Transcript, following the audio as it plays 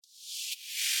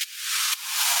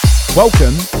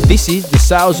Welcome, this is the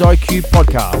Sales IQ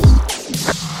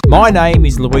Podcast. My name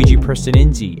is Luigi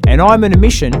Prestonenzi, and I'm on a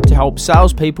mission to help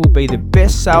salespeople be the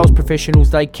best sales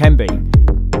professionals they can be.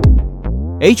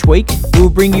 Each week, we'll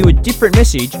bring you a different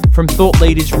message from thought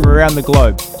leaders from around the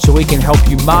globe so we can help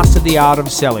you master the art of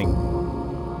selling.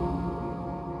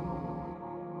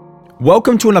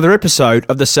 Welcome to another episode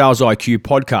of the Sales IQ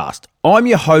Podcast. I'm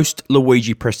your host,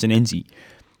 Luigi Prestonenzi.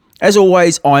 As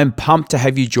always, I am pumped to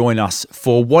have you join us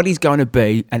for what is going to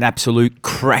be an absolute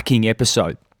cracking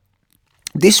episode.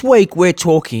 This week, we're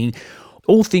talking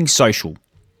all things social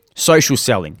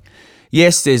selling.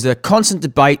 Yes, there's a constant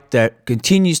debate that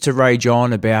continues to rage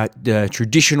on about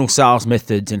traditional sales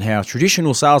methods and how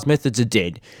traditional sales methods are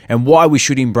dead and why we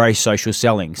should embrace social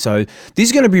selling. So this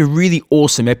is going to be a really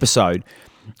awesome episode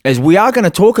as we are going to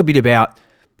talk a bit about,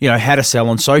 how to sell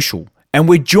on social. And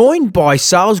we're joined by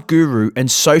sales guru and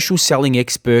social selling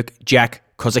expert, Jack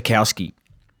Kosakowski.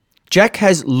 Jack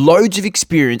has loads of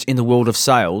experience in the world of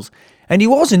sales, and he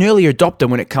was an early adopter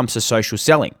when it comes to social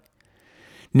selling.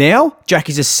 Now, Jack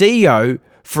is a CEO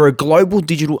for a global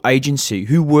digital agency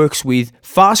who works with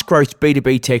fast-growth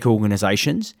B2B tech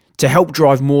organizations to help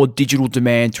drive more digital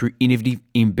demand through innovative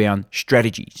inbound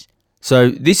strategies. So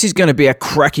this is going to be a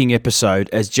cracking episode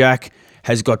as Jack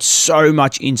has got so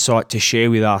much insight to share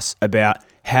with us about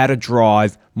how to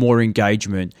drive more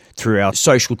engagement through our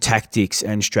social tactics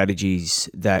and strategies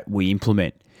that we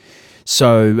implement.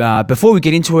 So before we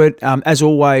get into it, as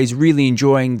always, really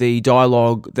enjoying the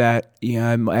dialogue that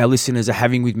our listeners are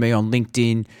having with me on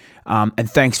LinkedIn. And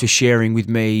thanks for sharing with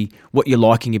me what you're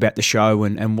liking about the show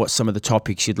and what some of the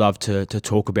topics you'd love to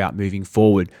talk about moving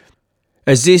forward.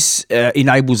 As this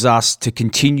enables us to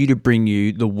continue to bring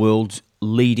you the world's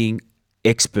leading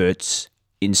experts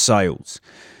in sales.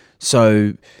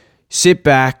 So sit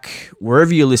back,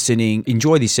 wherever you're listening,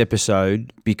 enjoy this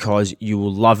episode because you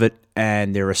will love it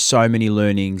and there are so many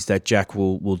learnings that Jack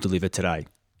will deliver today.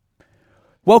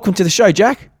 Welcome to the show,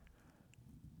 Jack.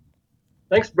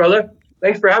 Thanks, brother.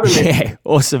 Thanks for having me. Yeah,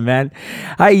 awesome, man.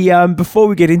 Hey, before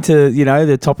we get into,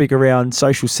 the topic around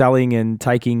social selling and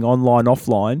taking online,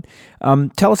 offline,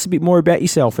 tell us a bit more about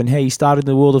yourself and how you started in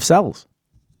the world of sales.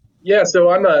 Yeah,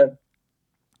 so I'm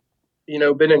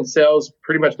been in sales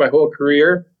pretty much my whole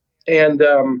career, and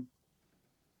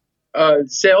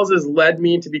sales has led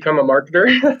me to become a marketer.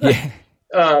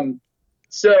 Yeah.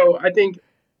 So I think,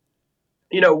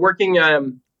 working,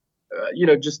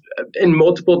 just in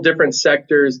multiple different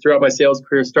sectors throughout my sales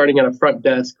career, starting at a front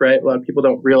desk, right? A lot of people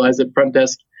don't realize that front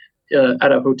desk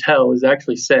at a hotel is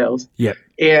actually sales. Yeah.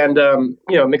 And, a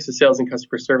mix of sales and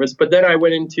customer service. But then I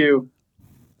went into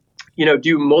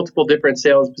do multiple different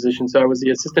sales positions. So I was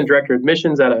the assistant director of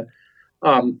admissions at a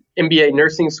MBA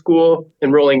nursing school,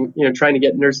 enrolling, trying to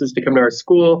get nurses to come to our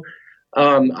school.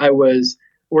 I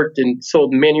worked and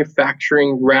sold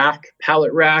manufacturing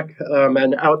pallet rack,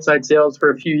 and outside sales for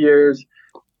a few years.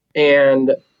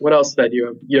 And what else did I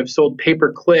do? I've sold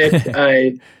pay-per-click.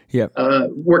 I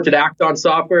worked at Acton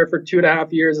Software for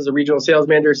 2.5 years as a regional sales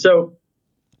manager. So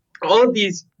all of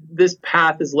this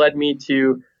path has led me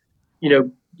to,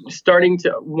 starting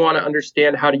to want to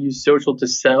understand how to use social to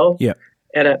sell. Yeah.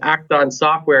 And at Acton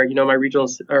Software, my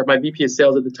VP of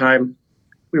sales at the time,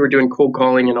 we were doing cold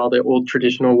calling and all the old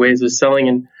traditional ways of selling.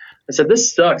 And I said,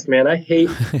 this sucks, man. I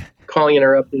hate calling,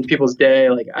 interrupting people's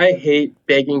day. Like, I hate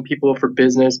begging people for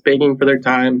business, begging for their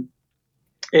time.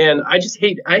 And I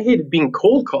hated being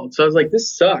cold called. So I was like,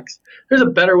 this sucks. There's a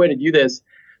better way to do this.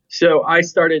 So I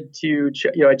started to,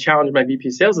 I challenged my VP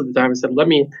of sales at the time. I said, let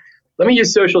me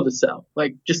use social to sell.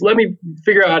 Like, just let me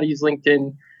figure out how to use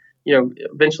LinkedIn.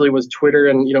 Eventually was Twitter,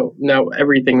 and now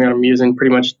everything that I'm using,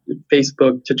 pretty much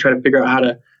Facebook, to try to figure out how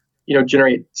to,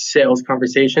 generate sales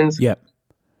conversations. Yeah.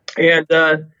 And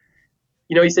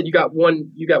he said you got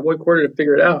one quarter to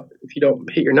figure it out. If you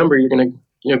don't hit your number, you're gonna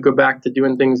go back to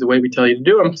doing things the way we tell you to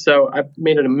do them. So I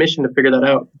made it a mission to figure that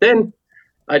out. Then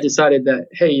I decided that,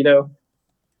 hey,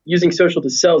 using social to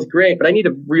sell is great, but I need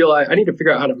to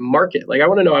figure out how to market. Like, I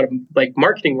want to know how to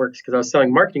marketing works because I was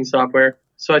selling marketing software.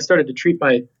 So I started to treat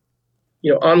my,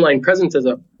 online presence as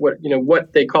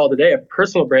what they call today a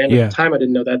personal brand. Yeah. At the time, I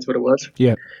didn't know that's what it was.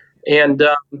 Yeah. And,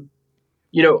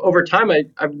 over time, I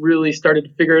really started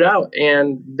to figure it out.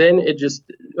 And then it just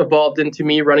evolved into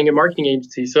me running a marketing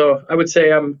agency. So I would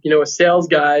say I'm, a sales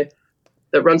guy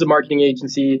that runs a marketing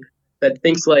agency that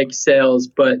thinks like sales,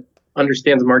 but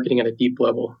understands marketing at a deep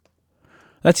level.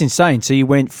 That's insane. So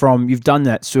you've done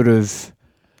that sort of,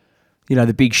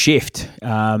 the big shift,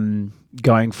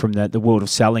 going from the world of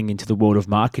selling into the world of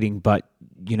marketing, but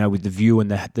with the view and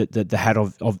the hat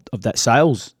of that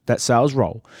sales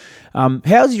role.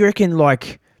 How do you reckon,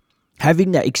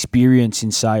 Having that experience in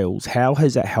sales, how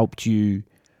has that helped you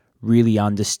really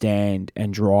understand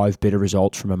and drive better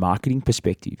results from a marketing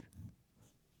perspective?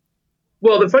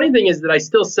 Well, the funny thing is that I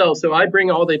still sell. So I bring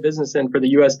all day business in for the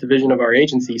U.S. division of our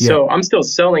agency. Yeah. So I'm still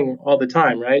selling all the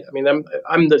time, right? I mean,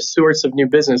 I'm the source of new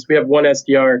business. We have one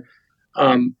SDR,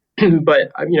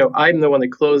 but I'm the one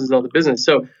that closes all the business.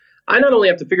 So I not only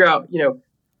have to figure out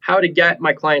how to get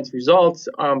my clients results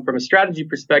from a strategy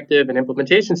perspective and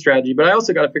implementation strategy, but I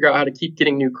also got to figure out how to keep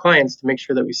getting new clients to make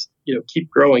sure that we keep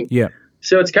growing. Yeah.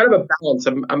 So it's kind of a balance.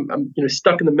 I'm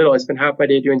stuck in the middle. I spend half my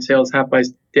day doing sales, half my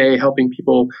day helping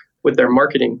people with their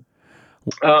marketing.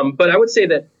 But I would say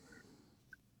that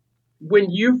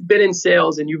when you've been in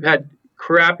sales and you've had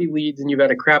crappy leads and you've had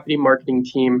a crappy marketing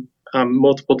team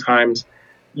multiple times,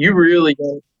 you really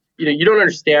don't, you don't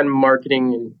understand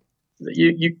marketing. And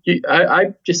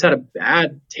I just had a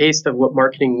bad taste of what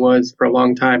marketing was for a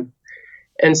long time.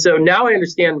 And so now I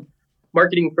understand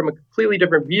marketing from a completely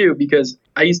different view because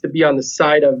I used to be on the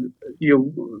side of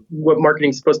what marketing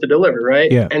is supposed to deliver,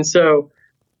 right? Yeah. And so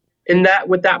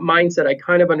with that mindset, I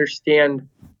kind of understand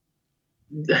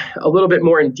a little bit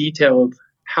more in detail of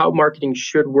how marketing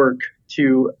should work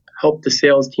to help the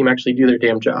sales team actually do their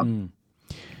damn job.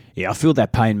 Yeah, I feel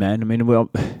that pain, man. I mean, well,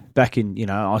 back in,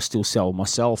 I still sell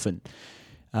myself and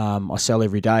I sell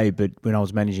every day, but when I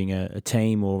was managing a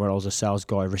team or when I was a sales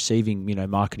guy receiving,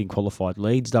 marketing qualified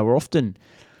leads, they were often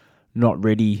not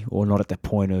ready or not at that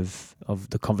point of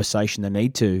the conversation they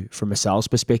need to from a sales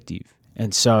perspective.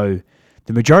 And so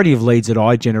the majority of leads that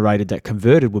I generated that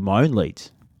converted were my own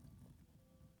leads.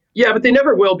 Yeah, but they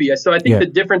never will be. So I think the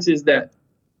difference is that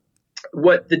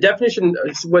what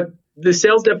the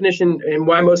sales definition and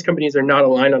why most companies are not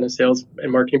aligned on a sales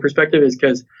and marketing perspective is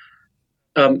because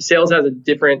sales has a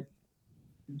different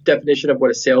definition of what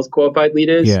a sales qualified lead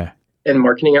is, and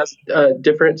marketing has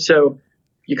different. So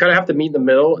you kind of have to meet in the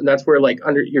middle, and that's where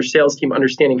under your sales team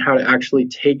understanding how to actually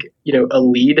take a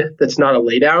lead that's not a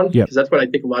lay down, because that's what I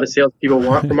think a lot of sales people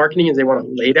want from marketing is they want a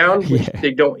lay down, which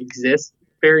they don't exist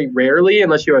very rarely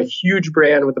unless you have a huge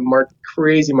brand with a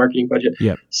crazy marketing budget.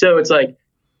 So it's like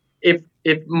if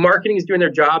marketing is doing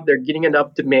their job, they're getting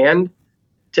enough demand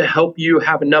to help you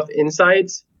have enough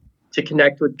insights to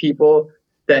connect with people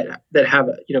that have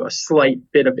a slight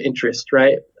bit of interest,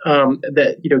 right?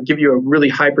 That give you a really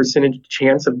high percentage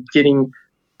chance of getting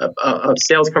a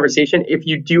sales conversation if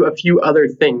you do a few other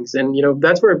things. And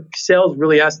that's where sales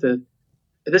really has to.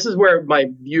 This is where my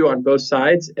view on both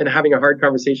sides and having a hard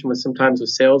conversation with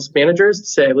sales managers to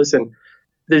say, listen,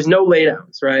 there's no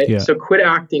laydowns, right? Yeah. So quit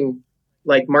acting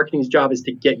like marketing's job is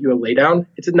to get you a laydown.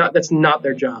 That's not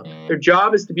their job. Their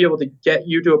job is to be able to get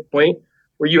you to a point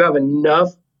where you have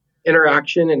enough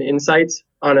interaction and insights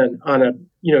on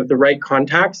the right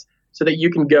contacts so that you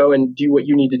can go and do what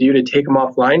you need to do to take them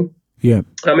offline. Yeah.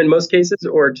 In most cases,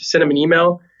 or to send them an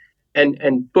email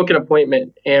and book an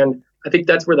appointment. And I think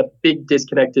that's where the big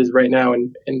disconnect is right now.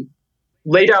 And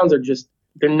laydowns are just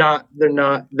they're not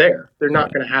there. They're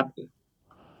not going to happen.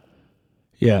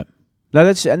 Yeah. No,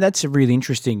 that's really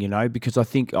interesting, because I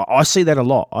think I see that a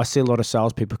lot. I see a lot of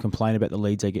salespeople complain about the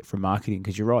leads they get from marketing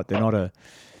because you're right.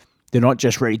 They're not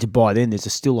just ready to buy then.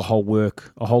 There's still a whole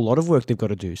lot of work they've got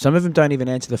to do. Some of them don't even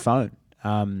answer the phone,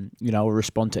 or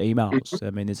respond to emails. I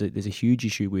mean, there's a huge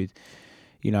issue with,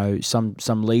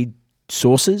 some lead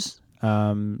sources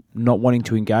not wanting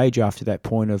to engage after that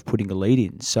point of putting a lead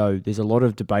in. So there's a lot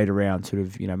of debate around sort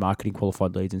of, marketing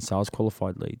qualified leads and sales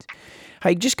qualified leads.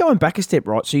 Hey, just going back a step,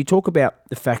 right? So you talk about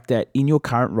the fact that in your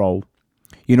current role,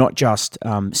 you're not just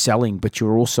selling, but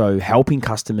you're also helping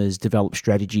customers develop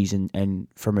strategies and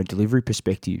from a delivery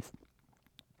perspective.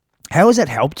 How has that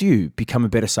helped you become a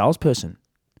better salesperson?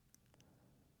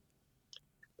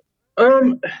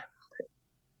 I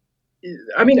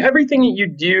mean, everything that you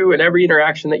do and every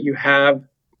interaction that you have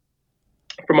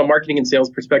from a marketing and sales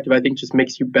perspective, I think just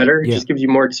makes you better. It just gives you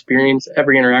more experience,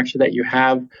 every interaction that you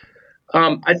have.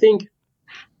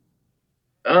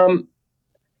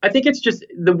 I think it's just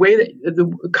the way that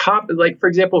the copy, like for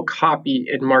example, copy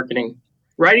in marketing,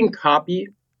 writing copy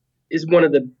is one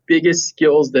of the biggest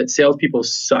skills that salespeople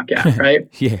suck at, right?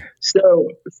 So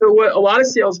what a lot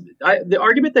of the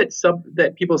argument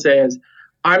that people say is,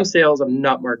 I'm sales, I'm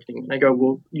not marketing. And I go,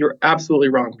 well, you're absolutely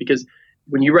wrong, because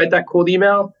when you write that cold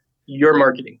email, you're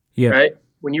marketing, right?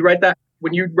 When you write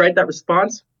that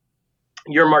response,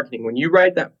 you're marketing. When you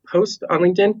write that post on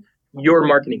LinkedIn, you're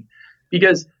marketing,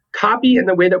 because copy and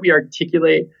the way that we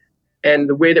articulate and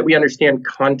the way that we understand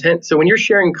content. So when you're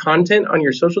sharing content on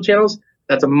your social channels,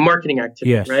 that's a marketing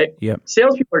activity, right?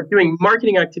 Salespeople are doing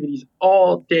marketing activities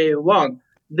all day long.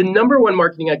 The number one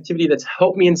marketing activity that's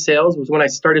helped me in sales was when I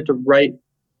started to write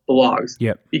blogs.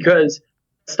 Yep. Because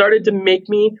it started to make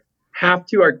me have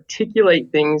to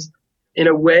articulate things in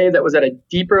a way that was at a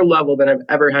deeper level than I've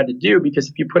ever had to do. Because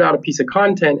if you put out a piece of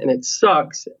content and it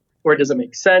sucks, or it doesn't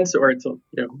make sense, or it's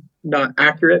not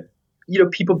accurate,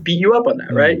 people beat you up on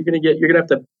that, right? You're gonna have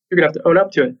to own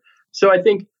up to it. So I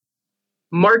think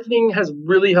marketing has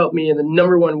really helped me, and the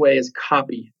number one way is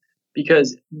copy.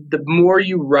 Because the more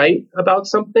you write about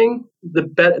something,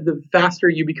 the faster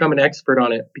you become an expert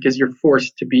on it, because you're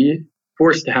forced to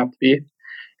have to be.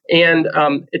 And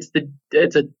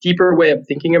it's a deeper way of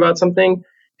thinking about something,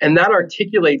 and that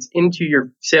articulates into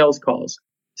your sales calls.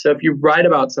 So if you write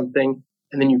about something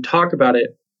and then you talk about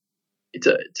it, it's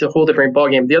a whole different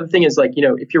ballgame. The other thing is, like,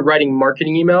 if you're writing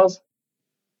marketing emails,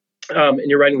 and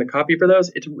you're writing the copy for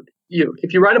those, if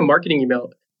you write a marketing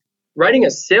email, writing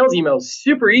a sales email is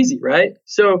super easy, right?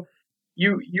 So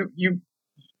you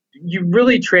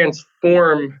really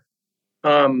transform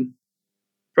from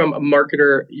a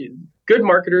marketer. Good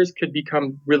marketers could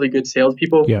become really good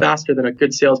salespeople faster than a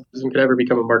good salesperson could ever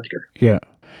become a marketer. Yeah.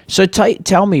 So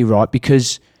tell me, right,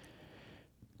 because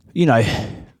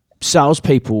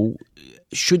salespeople,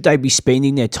 should they be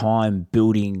spending their time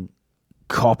building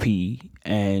copy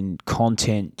and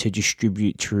content to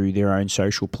distribute through their own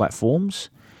social platforms?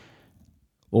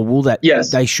 Or will that?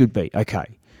 Yes. They should be. Okay.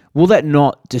 Will that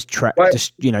not distract?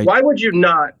 Why would you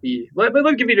not be? Let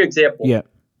me give you an example. Yeah.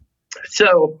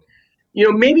 So,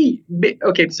 maybe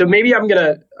I'm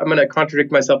gonna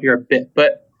contradict myself here a bit,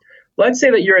 but let's say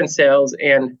that you're in sales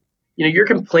and you're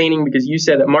complaining because you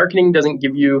said that marketing doesn't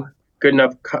give you good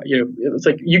enough. It's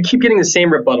like you keep getting the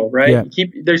same rebuttal, right? Yeah.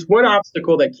 There's one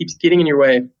obstacle that keeps getting in your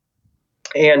way,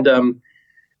 and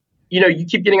you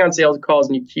keep getting on sales calls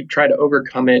and you keep trying to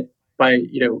overcome it by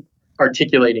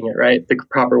articulating it right the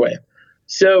proper way.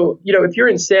 So if you're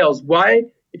in sales,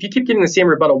 if you keep getting the same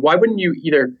rebuttal, why wouldn't you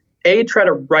either try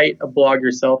to write a blog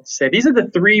yourself to say these are the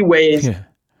three ways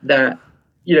that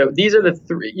these are the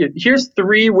three. Here's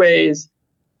three ways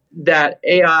that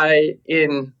AI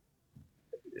in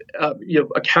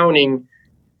accounting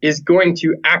is going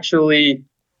to actually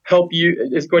help you,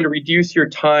 is going to reduce your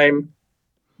time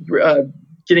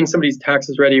getting somebody's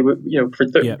taxes ready,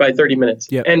 by 30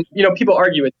 minutes. Yep. And, people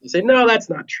argue it. They say, no, that's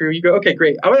not true. You go, okay,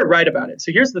 great. I want to write about it.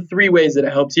 So here's the three ways that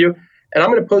it helps you. And I'm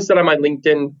going to post it on my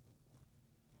LinkedIn.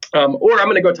 Or I'm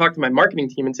going to go talk to my marketing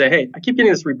team and say, hey, I keep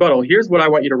getting this rebuttal. Here's what I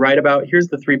want you to write about. Here's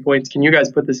the 3 points. Can you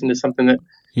guys put this into something that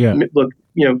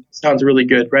sounds really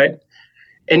good, right?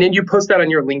 And then you post that on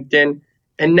your LinkedIn.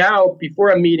 And now,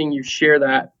 before a meeting, you share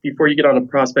that. Before you get on a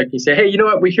prospect, you say, hey, you know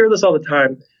what? We hear this all the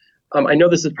time. I know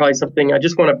this is probably something, I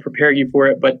just want to prepare you for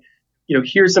it. But,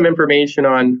 here's some information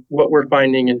on what we're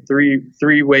finding in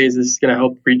three ways this is going to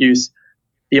help reduce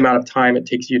the amount of time it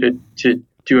takes you to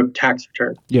do a tax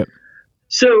return. Yep.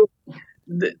 So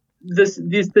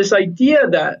this idea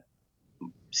that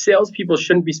salespeople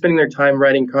shouldn't be spending their time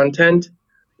writing content,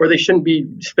 or they shouldn't be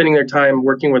spending their time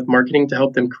working with marketing to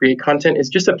help them create content, is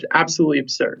just absolutely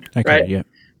absurd, right? Yeah.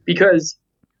 Because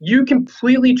you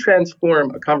completely transform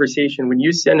a conversation when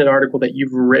you send an article that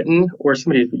you've written, or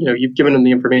somebody, you've given them the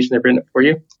information, they've written it for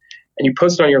you, and you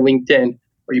post it on your LinkedIn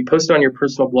or you post it on your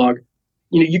personal blog.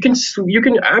 You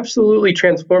can absolutely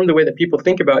transform the way that people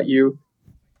think about you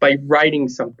by writing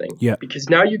something. Yeah. Because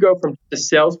now you go from the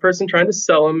salesperson trying to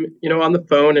sell them, on the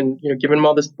phone and, giving them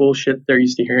all this bullshit they're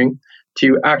used to hearing,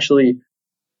 to actually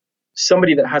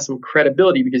somebody that has some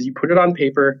credibility because you put it on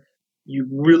paper, you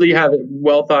really have it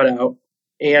well thought out,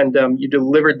 and you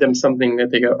delivered them something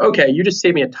that they go, okay, you just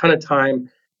saved me a ton of time.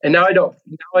 And now I don't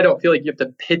feel like you have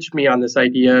to pitch me on this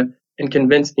idea and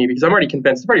convince me, because I'm already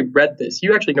convinced. I've already read this.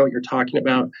 You actually know what you're talking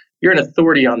about. You're an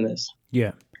authority on this.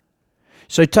 Yeah.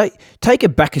 So take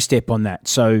it back a step on that.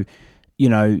 So,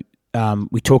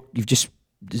 we talked.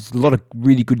 There's a lot of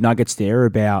really good nuggets there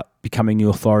about becoming the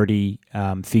authority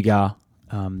figure.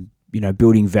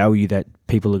 Building value that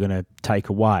people are going to take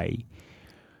away.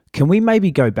 Can we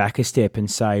maybe go back a step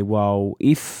and say, well,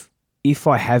 if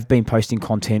I have been posting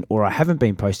content or I haven't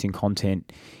been posting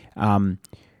content,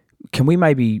 can we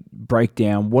maybe break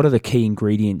down what are the key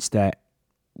ingredients that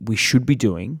we should be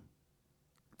doing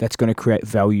that's going to create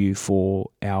value for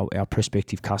our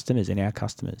prospective customers and our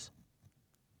customers?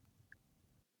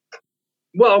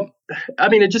 Well, I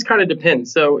mean, it just kind of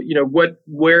depends. So,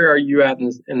 where are you at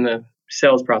in the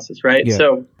sales process, right? Yeah.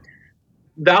 So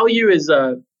value is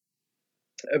a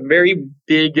very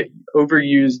big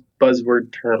overused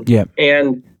buzzword term. Yeah.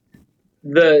 And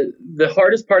the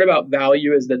hardest part about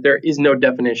value is that there is no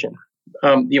definition.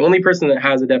 The only person that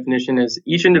has a definition is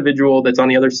each individual that's on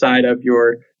the other side of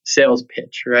your sales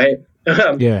pitch, right?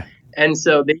 Yeah. And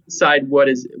so they decide what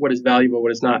is valuable,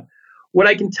 what is not. What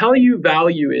I can tell you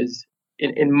value is,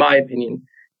 in my opinion,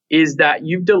 is that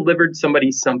you've delivered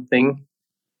somebody something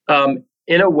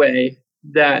in a way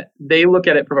that they look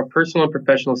at it from a personal and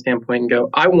professional standpoint and go,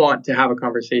 I want to have a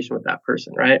conversation with that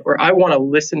person, right? Or I want to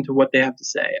listen to what they have to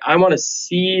say. I want to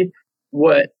see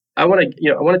what I want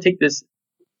to, I want to take this.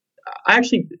 I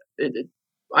actually,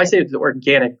 I say it's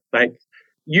organic. Like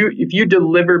if you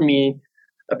deliver me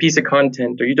a piece of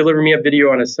content or you deliver me a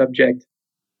video on a subject,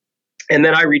 and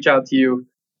then I reach out to you,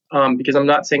 because I'm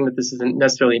not saying that this isn't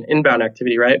necessarily an inbound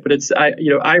activity, right? But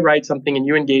I write something and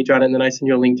you engage on it, and then I send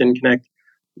you a LinkedIn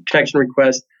connection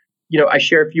request. I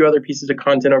share a few other pieces of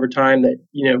content over time that,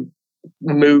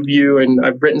 move you. And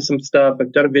I've written some stuff.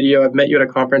 I've done a video. I've met you at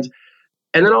a conference.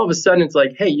 And then all of a sudden it's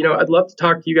like, hey, I'd love to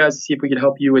talk to you guys to see if we could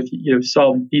help you with,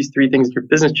 solve these 3 things, your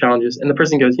business challenges. And the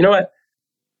person goes, you know what?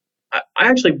 I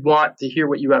actually want to hear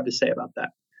what you have to say about that.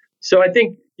 So I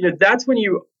think, that's when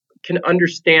you can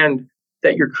understand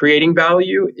that you're creating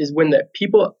value, is when the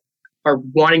people are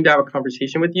wanting to have a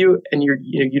conversation with you and you're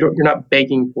not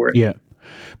begging for it. Yeah.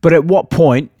 But at what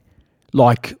point,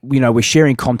 like, we're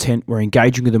sharing content, we're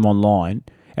engaging with them online.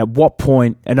 At what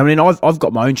point, and I mean, I've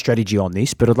got my own strategy on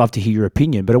this, but I'd love to hear your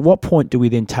opinion. But at what point do we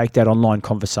then take that online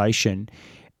conversation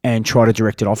and try to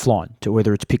direct it offline, to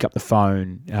whether it's pick up the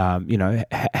phone?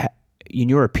 In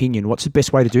your opinion, what's the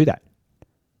best way to do that?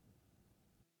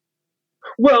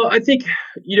 Well, I think,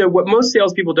 what most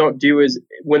salespeople don't do is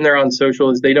when they're on social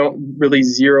is they don't really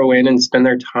zero in and spend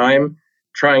their time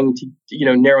trying to,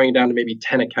 narrowing it down to maybe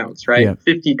 10 accounts, right? Yeah.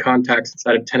 50 contacts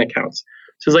inside of 10 accounts.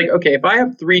 So it's like, okay, if I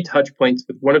have 3 touch points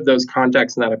with one of those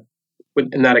contacts in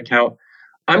that account,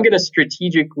 I'm going to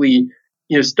strategically,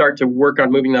 start to work on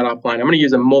moving that offline. I'm going to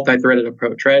use a multi-threaded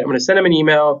approach, right? I'm going to send them an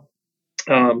email.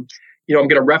 I'm going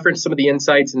to reference some of the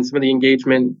insights and some of the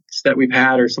engagements that we've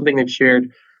had or something they've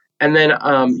shared. And then,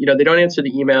 they don't answer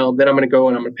the email. Then I'm going to go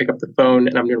and I'm going to pick up the phone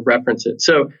and I'm going to reference it.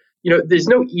 So, there's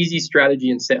no easy strategy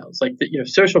in sales. Like,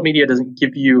 social media doesn't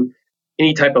give you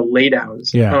any type of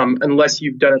laydowns, unless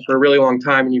you've done it for a really long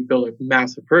time and you've built a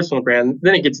massive personal brand.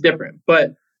 Then it gets different.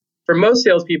 But for most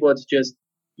salespeople, it's just,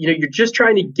 you're just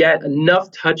trying to get enough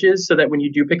touches so that when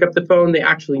you do pick up the phone, they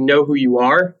actually know who you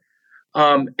are.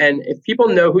 And if people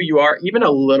know who you are, even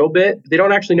a little bit, they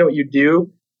don't actually know what you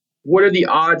do. What are the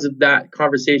odds of that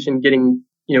conversation getting,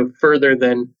 further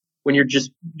than when you're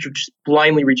just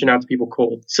blindly reaching out to people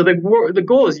cold? So the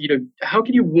goal is, how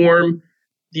can you warm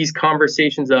these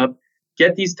conversations up,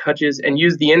 get these touches, and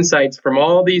use the insights from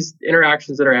all these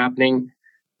interactions that are happening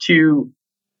to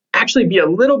actually be a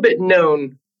little bit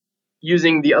known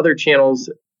using the other channels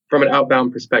from an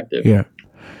outbound perspective. Yeah.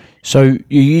 So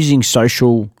you're using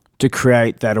social to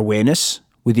create that awareness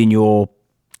within your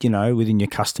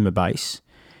customer base.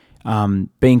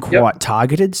 Being quite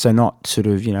targeted, so not sort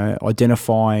of,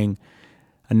 identifying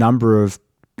a number of,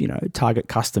 target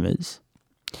customers,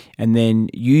 and then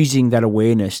using that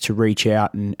awareness to reach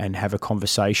out and have a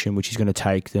conversation, which is going to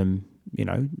take them,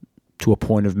 to a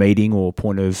point of meeting or a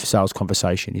point of sales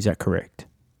conversation. Is that correct?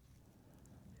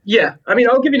 Yeah. I mean,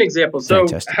 I'll give you an example. So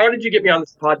Fantastic. How did you get me on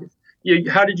this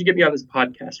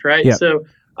podcast, right? Yep. So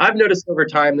I've noticed over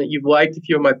time that you've liked a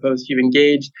few of my posts, you've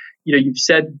engaged, you've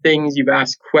said things, you've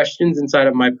asked questions inside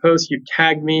of my posts, you've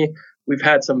tagged me, we've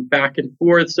had some back and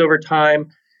forths over time.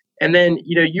 And then,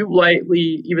 you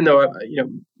lightly, even though,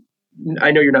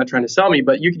 I know you're not trying to sell me,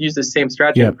 but you could use the same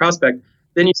strategy on a prospect.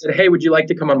 Then you said, hey, would you like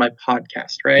to come on my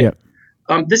podcast, right? Yep.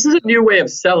 This is a new way of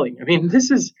selling. I mean,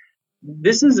 this is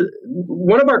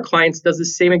one of our clients does the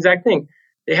same exact thing.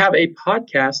 They have a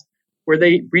podcast where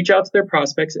they reach out to their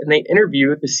prospects and they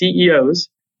interview the CEOs.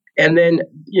 And then,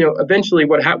 eventually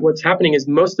what's happening is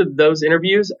most of those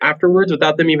interviews afterwards,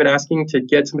 without them even asking to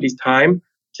get somebody's time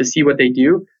to see what they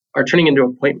do, are turning into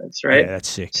appointments, right? Yeah, that's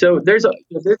sick. So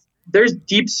there's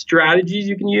deep strategies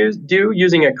you can do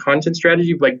using a content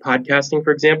strategy like podcasting,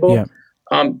 for example,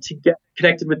 to get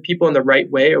connected with people in the right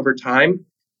way over time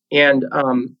and,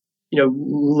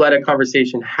 let a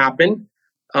conversation happen,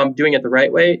 doing it the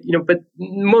right way, but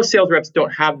most sales reps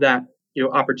don't have that,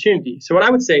 opportunity. So what I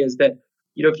would say is that,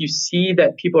 if you see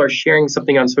that people are sharing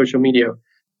something on social media,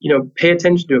 pay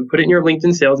attention to it, put it in your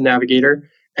LinkedIn Sales Navigator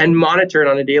and monitor it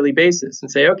on a daily basis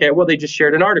and say, okay, well, they just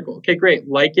shared an article. Okay, great.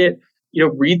 Like it,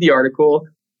 read the article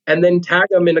and then tag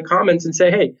them in the comments and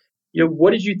say, hey,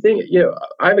 what did you think?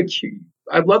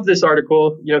 I love this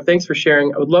article. Thanks for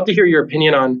sharing. I would love to hear your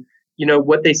opinion on,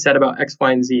 what they said about X,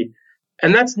 Y, and Z.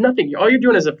 And that's nothing. All you're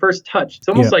doing is a first touch. It's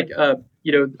almost like a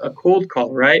cold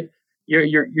call, right?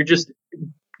 You're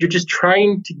just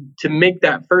trying to make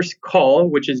that first call,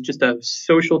 which is just a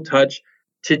social touch,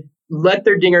 to let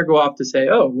their dinger go off to say,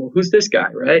 oh, well, who's this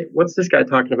guy, right? What's this guy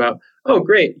talking about? Oh,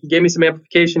 great. He gave me some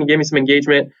amplification. He gave me some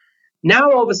engagement. Now,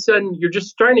 all of a sudden, you're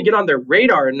just trying to get on their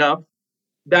radar enough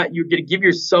that you're going to give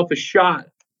yourself a shot.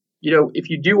 If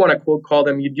you do want to cold call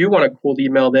them, you do want to cold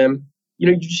email them,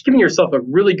 you're just giving yourself a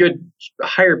really good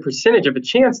higher percentage of a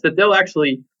chance that they'll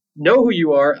actually know who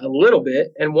you are a little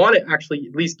bit and want to actually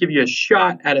at least give you a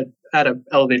shot at a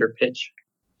elevator pitch.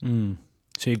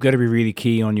 So you've got to be really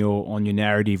key on your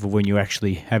narrative of when you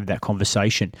actually have that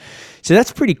conversation. So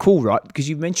that's pretty cool, right? Because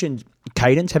you mentioned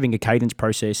cadence, having a cadence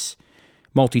process,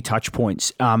 multi-touch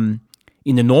points.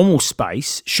 In the normal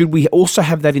space, should we also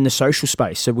have that in the social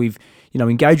space? So we've,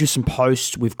 engaged with some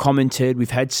posts, we've commented, we've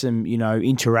had some,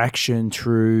 interaction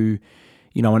through,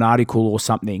 an article or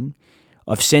something.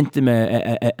 I've sent them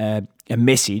a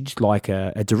message, like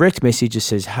a direct message that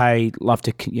says, hey, love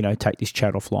to, take this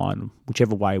chat offline,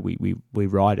 whichever way we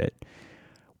write it.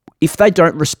 If they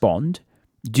don't respond,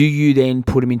 do you then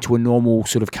put them into a normal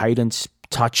sort of cadence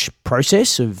touch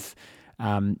process of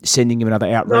sending them another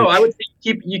outreach? No, I would say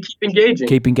keep engaging.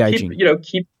 Keep engaging.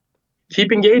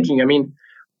 Keep engaging. I mean,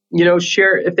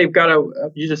 share if they've got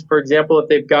for example, if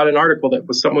they've got an article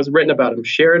that something was written about them,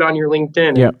 share it on your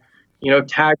LinkedIn. Yeah. And,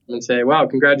 tag them and say, wow,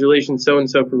 congratulations,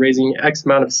 so-and-so for raising X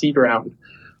amount of seed round.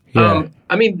 Yeah.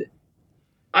 I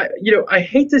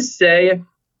hate to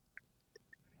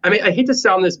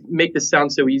make this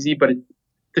sound so easy, but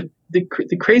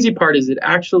the crazy part is it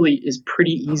actually is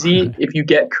pretty easy if you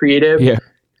get creative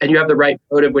and you have the right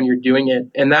motive when you're doing it.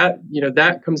 And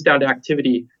that comes down to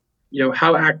activity.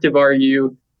 How active are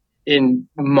you in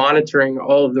monitoring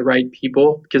all of the right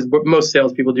people? Because what most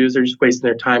salespeople do is they're just wasting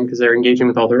their time because they're engaging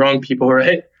with all the wrong people,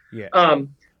 right? Yeah.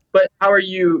 But how are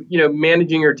you,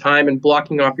 managing your time and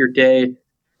blocking off your day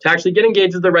to actually get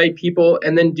engaged with the right people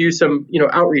and then do some,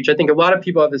 outreach? I think a lot of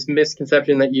people have this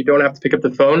misconception that you don't have to pick up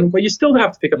the phone, but you still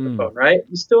have to pick up the phone, right?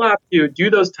 You still have to do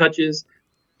those touches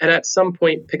and at some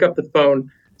point pick up the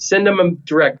phone, send them a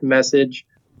direct message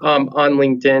on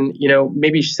LinkedIn,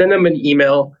 maybe send them an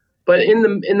email. But in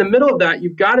the middle of that,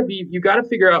 you've got to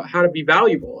figure out how to be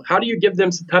valuable. How do you give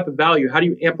them some type of value? How do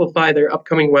you amplify their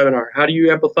upcoming webinar? How do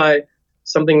you amplify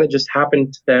something that just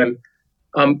happened to them?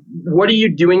 What are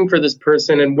you doing for this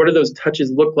person, and what do those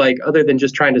touches look like other than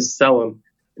just trying to sell them?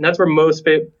 And that's where most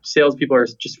salespeople are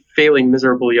just failing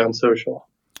miserably on social.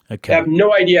 Okay. They have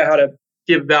no idea how to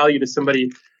give value to somebody.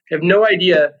 They have no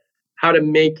idea how to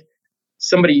make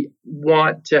somebody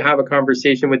want to have a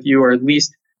conversation with you, or at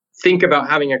least think about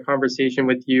having a conversation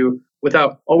with you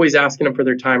without always asking them for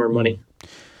their time or money.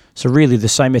 So really the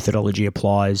same methodology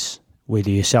applies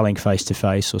whether you're selling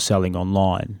face-to-face or selling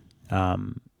online.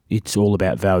 It's all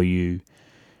about value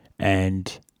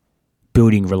and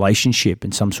building relationship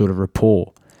and some sort of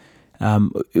rapport.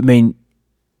 So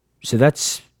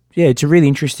that's, it's a really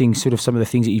interesting sort of some of the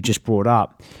things that you just brought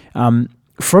up.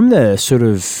 From the sort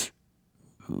of,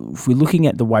 if we're looking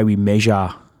at the way we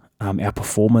measure our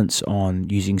performance on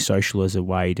using social as a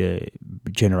way to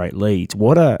generate leads,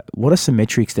 what are some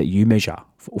metrics that you measure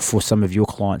for some of your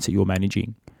clients that you're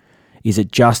managing? Is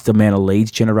it just the amount of leads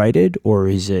generated, or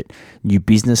is it new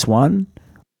business won?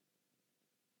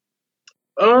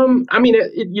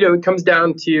 It comes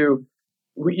down to,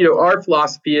 our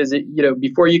philosophy is that,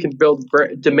 before you can build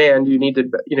demand, you need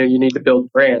to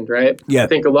build brand, right? Yeah. I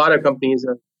think a lot of companies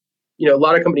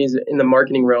in the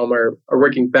marketing realm are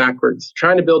working backwards,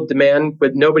 trying to build demand,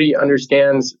 but nobody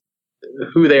understands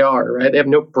who they are, right? They have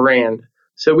no brand.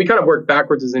 So we kind of work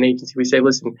backwards as an agency. We say,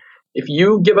 listen, if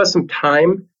you give us some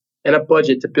time and a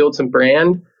budget to build some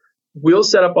brand, we'll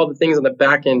set up all the things on the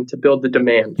back end to build the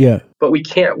demand. Yeah. But we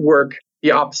can't work the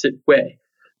opposite way.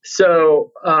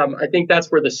 So I think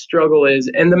that's where the struggle is.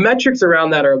 And the metrics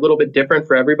around that are a little bit different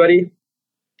for everybody.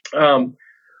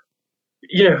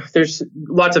 There's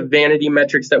lots of vanity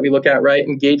metrics that we look at, right?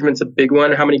 Engagement's a big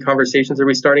one. How many conversations are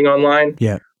we starting online?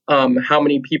 Yeah. How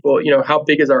many people, how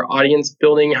big is our audience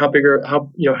building? How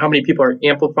many people are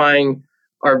amplifying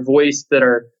our voice that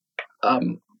are,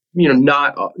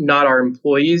 not our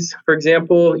employees, for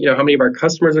example? How many of our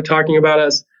customers are talking about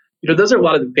us? Those are a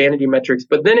lot of the vanity metrics.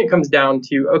 But then it comes down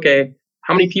to, okay,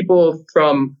 how many people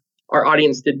from our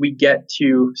audience did we get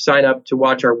to sign up to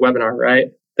watch our webinar, right?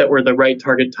 That were the right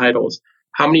target titles.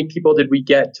 How many people did we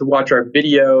get to watch our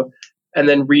video and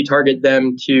then retarget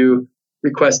them to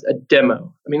request a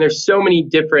demo? I mean, there's so many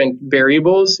different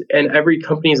variables, and every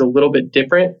company is a little bit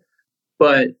different,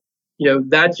 but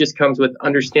that just comes with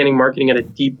understanding marketing at a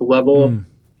deep level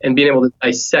and being able to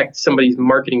dissect somebody's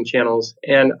marketing channels.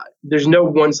 And there's no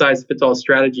one size fits all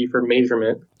strategy for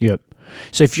measurement. Yep.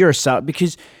 So if you're a sales,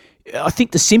 because I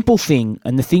think the simple thing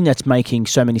and the thing that's making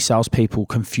so many salespeople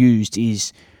confused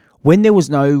is when there was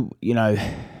no,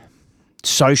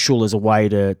 social as a way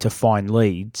to find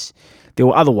leads, there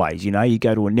were other ways. You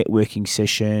go to a networking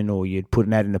session, or you'd put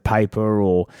an ad in the paper,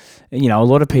 or a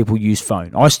lot of people use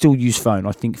phone. I still use phone.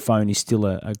 I think phone is still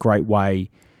a great way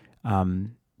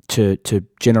to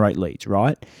generate leads,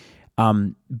 right?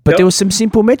 But there were some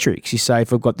simple metrics. You say,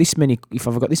 if I've got this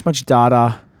much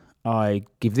data, I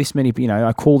give this many,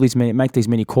 I call these many, make these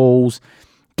many calls,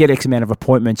 get X amount of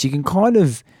appointments. You can kind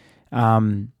of,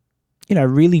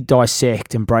 really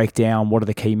dissect and break down what are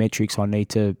the key metrics I need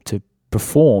to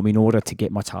perform in order to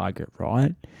get my target,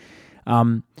 right?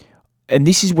 And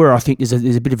this is where I think there's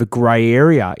a bit of a gray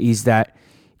area, is that,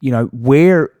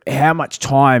 how much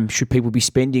time should people be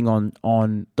spending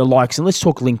on the likes? And let's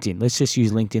talk LinkedIn. Let's just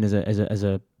use LinkedIn as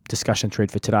a discussion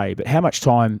thread for today. But how much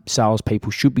time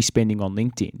salespeople should be spending on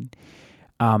LinkedIn,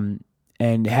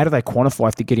 and how do they quantify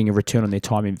if they're getting a return on their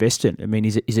time invested? I mean,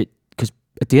 is it because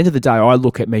at the end of the day, I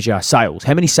look at measure sales.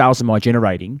 How many sales am I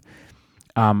generating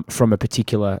from a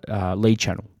particular lead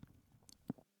channel?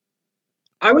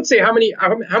 I would say how many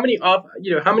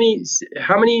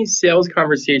sales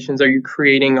conversations are you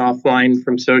creating offline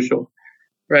from social,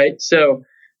 right? So,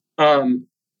 I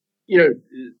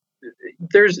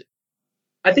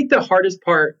think the hardest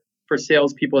part for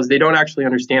salespeople is they don't actually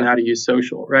understand how to use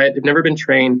social, right? They've never been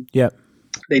trained. Yeah.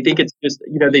 They think it's just,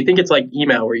 they think it's like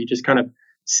email, where you just kind of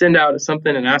send out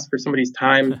something and ask for somebody's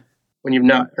time when you've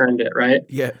not earned it, right?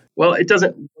 Yeah. Well, it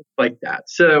doesn't work like that.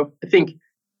 So I think,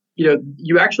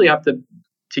 you actually have to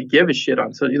give a shit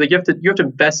on. So you have to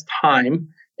invest time,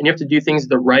 and you have to do things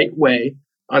the right way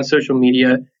on social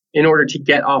media in order to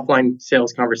get offline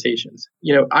sales conversations.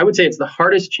 I would say it's the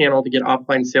hardest channel to get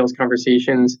offline sales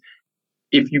conversations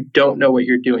if you don't know what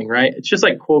you're doing, right? It's just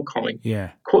like cold calling.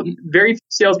 Yeah. Very few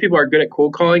salespeople are good at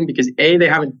cold calling because A, they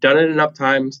haven't done it enough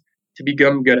times to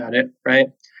become good at it, right?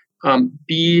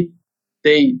 B,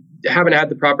 they haven't had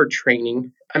the proper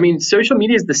training. I mean, social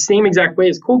media is the same exact way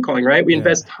as cold calling, right? We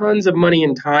invest tons of money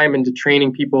and time into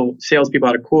training salespeople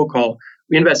how to cold call.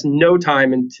 We invest no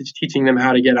time into teaching them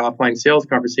how to get offline sales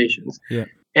conversations. Yeah.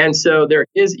 And so there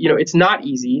is, it's not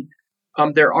easy.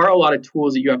 There are a lot of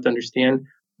tools that you have to understand.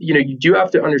 You do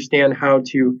have to understand how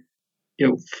to,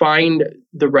 find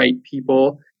the right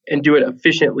people and do it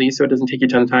efficiently so it doesn't take you a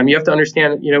ton of time. You have to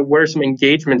understand, what are some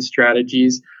engagement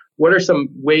strategies? What are some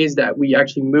ways that we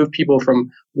actually move people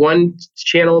from one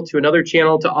channel to another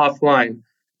channel to offline?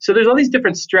 So there's all these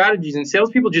different strategies, and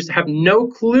salespeople just have no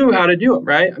clue how to do them,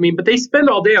 right? I mean, but they spend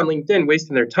all day on LinkedIn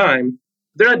wasting their time.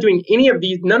 They're not doing any of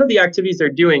these. None of the activities they're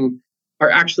doing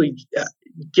are actually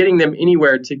getting them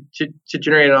anywhere to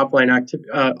generate an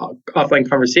offline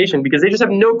conversation, because they just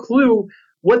have no clue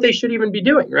what they should even be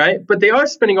doing, right? But they are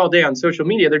spending all day on social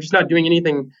media. They're just not doing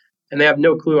anything, and they have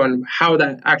no clue on how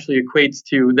that actually equates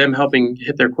to them helping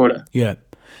hit their quota. Yeah.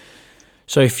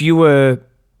 So if you were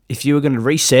going to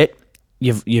reset,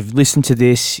 you've listened to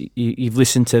this, you've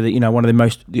listened to one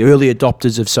of the early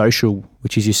adopters of social,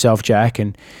 which is yourself, Jack,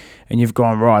 and you've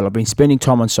gone, right, I've been spending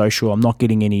time on social, I'm not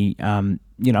getting any, I'm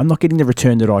not getting the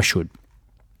return that I should.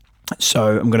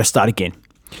 So I'm going to start again.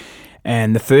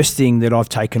 And the first thing that I've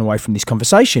taken away from this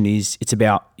conversation is it's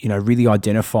about, really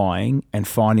identifying and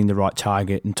finding the right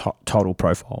target and total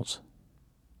profiles.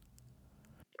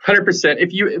 100%.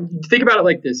 If you think about it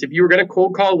like this, if you were going to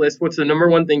cold call a list, what's the number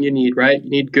one thing you need, right?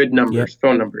 You need good numbers,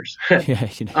 phone numbers.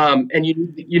 And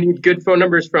you need good phone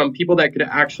numbers from people that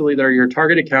are your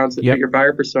target accounts, that your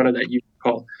buyer persona that you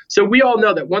call. So we all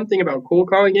know that one thing about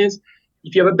cold calling is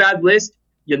if you have a bad list,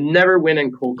 you never win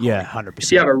in cold calling. Yeah, 100%.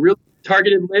 If you have a real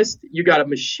targeted list, you got a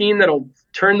machine that'll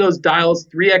turn those dials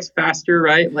 3x faster,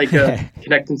 right? Like a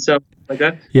Connect and Sub, like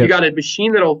that. Yep. You got a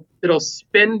machine that'll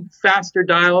spin faster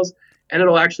dials, and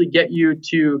it'll actually get you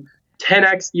to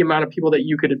 10x the amount of people that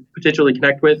you could potentially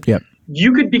connect with. Yep.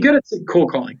 You could be good at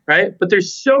cold calling, right? But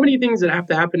there's so many things that have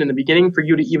to happen in the beginning for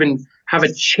you to even have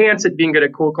a chance at being good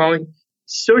at cold calling.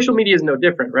 Social media is no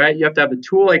different, right? You have to have a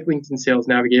tool like LinkedIn Sales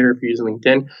Navigator if you're using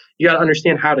LinkedIn. You got to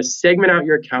understand how to segment out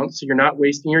your accounts so you're not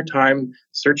wasting your time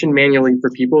searching manually for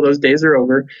people. Those days are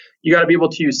over. You got to be able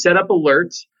to set up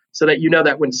alerts so that you know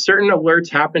that when certain alerts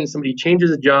happen, somebody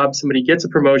changes a job, somebody gets a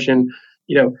promotion,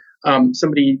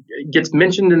 somebody gets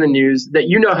mentioned in the news, that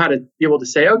you know how to be able to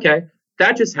say, okay,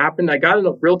 that just happened. I got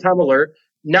a real-time alert.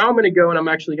 Now I'm going to go and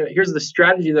here's the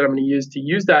strategy that I'm going to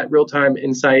use that real-time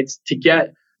insights to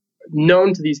get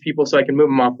known to these people so I can move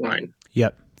them offline.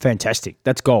 Yep. Fantastic.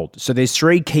 That's gold. So there's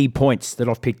 3 key points that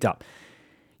I've picked up.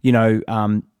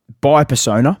 Buyer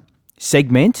persona,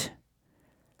 segment,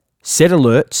 set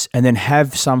alerts, and then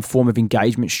have some form of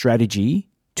engagement strategy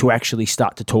to actually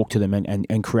start to talk to them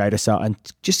and create and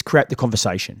just create the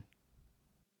conversation.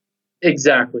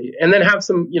 Exactly. And then have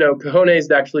some, cojones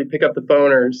to actually pick up the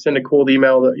phone or send a cold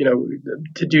email,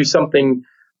 to do something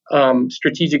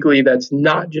strategically that's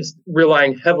not just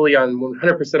relying heavily on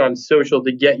 100% on social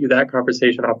to get you that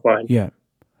conversation offline. Yeah.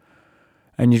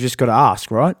 And you just got to ask,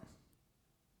 right?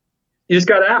 You just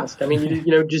got to ask. I mean,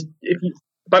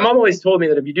 my mom always told me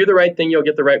that if you do the right thing, you'll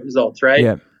get the right results, right?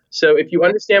 Yeah. So if you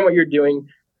understand what you're doing,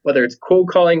 whether it's cold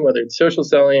calling, whether it's social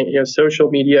selling, social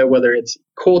media, whether it's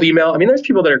cold email. I mean, there's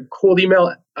people that are cold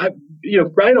email.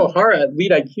 Brian O'Hara at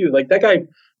Lead IQ, like that guy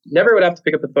never would have to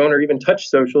pick up the phone or even touch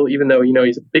social, even though,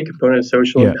 he's a big component of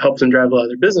social and helps him drive a lot of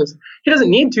their business. He doesn't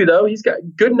need to, though. He's got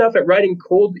good enough at writing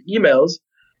cold emails,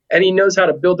 and he knows how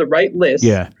to build the right list.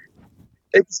 Yeah.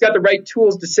 He's got the right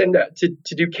tools to send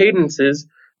to do cadences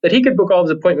that he could book all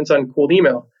his appointments on cold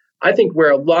email. I think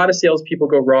where a lot of salespeople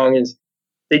go wrong is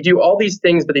they do all these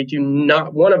things, but they do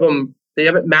not one of them. They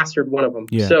haven't mastered one of them.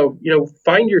 Yeah. So,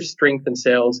 find your strength in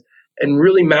sales and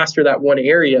really master that one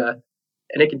area,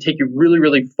 and it can take you really,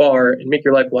 really far and make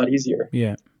your life a lot easier.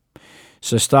 Yeah.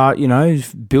 So start,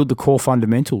 build the core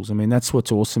fundamentals. I mean, that's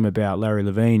what's awesome about Larry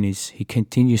Levine is he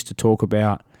continues to talk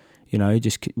about,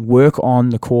 just work on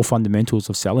the core fundamentals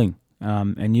of selling.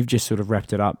 And you've just sort of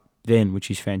wrapped it up then,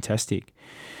 which is fantastic.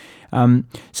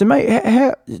 So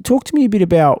mate, talk to me a bit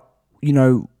about,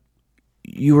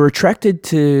 you were attracted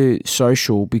to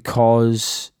social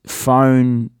because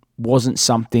phone wasn't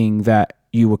something that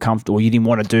you were comfortable, or you didn't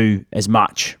want to do as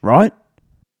much, right?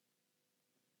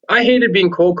 I hated being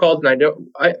cold called, and I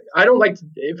don't like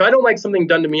if I don't like something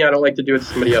done to me, I don't like to do it to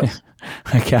somebody else.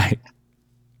 Okay.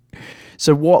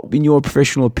 So what, in your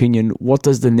professional opinion, what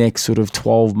does the next sort of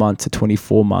 12 months to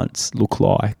 24 months look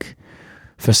like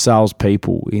for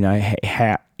salespeople?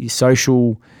 How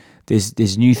social,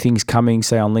 there's new things coming,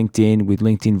 say on LinkedIn with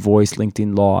LinkedIn Voice,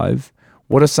 LinkedIn Live.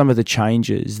 What are some of the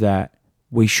changes that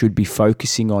we should be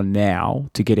focusing on now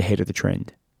to get ahead of the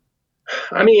trend?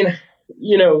 I mean,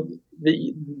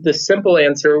 the simple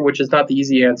answer, which is not the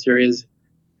easy answer, is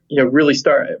really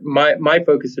start. My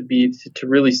focus would be to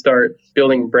really start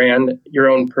building brand, your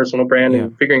own personal brand,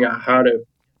 and figuring out how to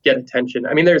get attention.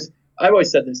 I mean, I've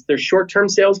always said this: there's short-term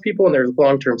salespeople and there's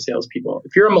long-term salespeople.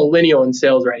 If you're a millennial in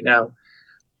sales right now,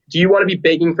 do you want to be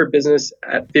begging for business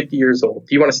at 50 years old?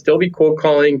 Do you want to still be cold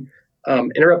calling,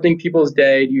 interrupting people's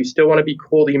day? Do you still want to be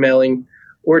cold emailing,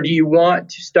 or do you want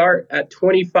to start at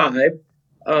 25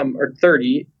 or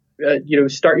 30?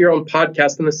 Start your own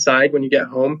podcast on the side when you get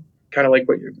home, kind of like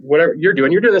whatever you're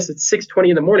doing. You're doing this at 6:20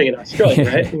 in the morning in Australia,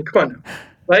 right? I mean, come on now,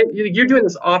 right? You're doing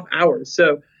this off hours.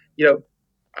 So,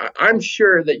 I'm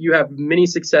sure that you have many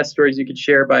success stories you could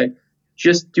share by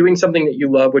just doing something that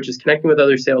you love, which is connecting with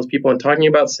other salespeople and talking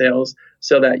about sales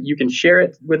so that you can share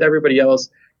it with everybody else.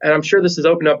 And I'm sure this has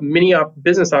opened up many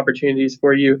business opportunities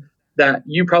for you that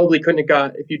you probably couldn't have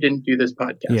got if you didn't do this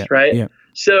podcast, right? Yeah.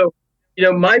 So,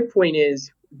 my point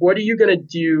is, what are you going to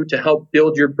do to help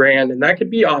build your brand? And that could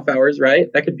be off hours, right?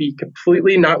 That could be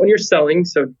completely not when you're selling.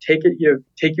 So take your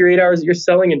 8 hours that you're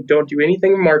selling and don't do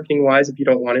anything marketing wise if you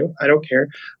don't want to. I don't care.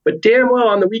 But damn well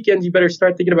on the weekends, you better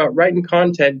start thinking about writing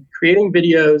content, creating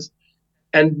videos,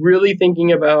 and really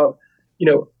thinking about,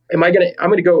 I might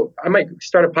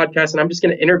start a podcast and I'm just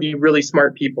going to interview really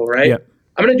smart people, right? Yeah.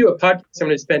 I'm going to do a podcast. I'm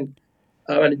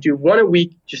going to do one a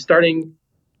week, just starting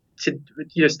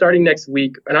next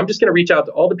week. And I'm just going to reach out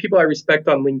to all the people I respect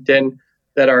on LinkedIn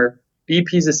that are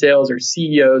VPs of sales or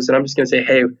CEOs. And I'm just going to say,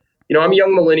 hey, I'm a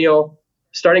young millennial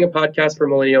starting a podcast for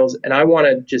millennials. And I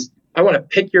want to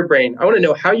pick your brain. I want to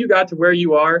know how you got to where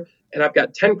you are. And I've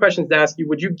got 10 questions to ask you.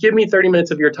 Would you give me 30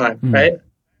 minutes of your time? Right?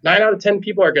 9 out of 10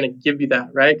 people are going to give you that,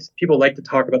 right? 'Cause people like to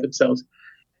talk about themselves.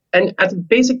 And at the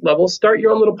basic level, start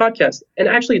your own little podcast. And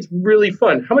actually, it's really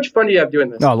fun. How much fun do you have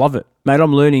doing this? No, I love it, mate.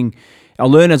 I'll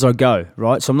learn as I go,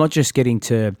 right? So I'm not just getting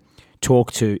to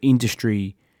talk to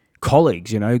industry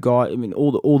colleagues, guy. I mean,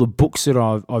 all the books that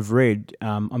I've read,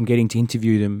 I'm getting to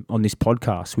interview them on this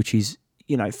podcast, which is,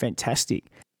 fantastic.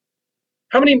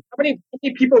 How many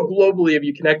people globally have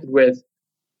you connected with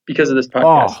because of this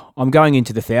podcast? Oh, I'm going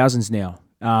into the thousands now.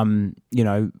 Thousands.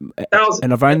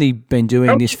 And I've only been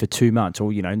doing this for 2 months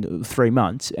or 3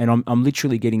 months, and I'm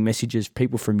literally getting messages,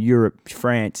 people from Europe,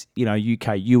 France,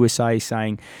 UK, USA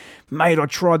saying, mate, I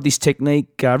tried this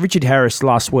technique. Richard Harris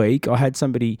last week, I had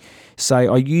somebody say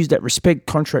I used that respect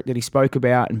contract that he spoke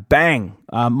about, and bang,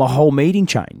 my whole meeting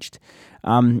changed.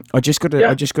 I just got a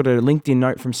LinkedIn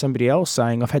note from somebody else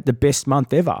saying I've had the best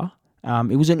month ever.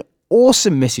 It was an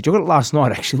awesome message. I got it last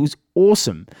night actually. It was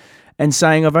awesome. And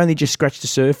saying I've only just scratched the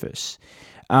surface.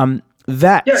 Stuff.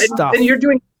 And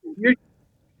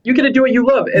You get to do what you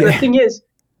love. And the thing is,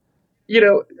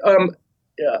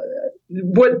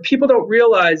 what people don't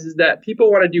realize is that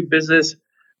people want to do business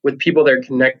with people they're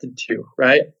connected to,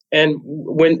 right? And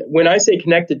when I say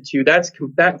connected to,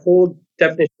 that whole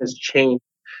definition has changed.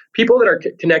 People that are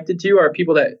connected to are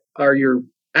people that are your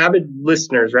avid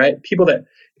listeners, right? People that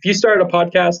if you started a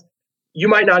podcast, you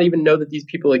might not even know that these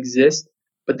people exist,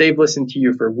 but they've listened to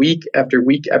you for week after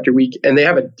week after week, and they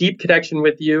have a deep connection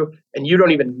with you, and you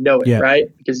don't even know it, right?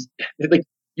 Because like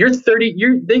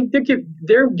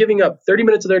they're giving up 30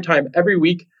 minutes of their time every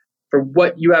week for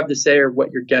what you have to say or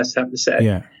what your guests have to say.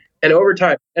 Yeah. And over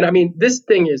time, and I mean, this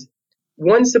thing is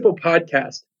one simple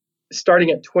podcast starting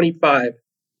at 25.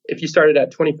 If you started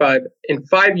at 25 in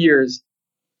 5 years,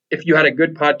 if you had a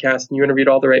good podcast and you interviewed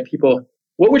all the right people,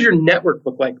 what would your network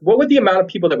look like? What would the amount of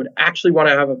people that would actually want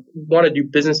to do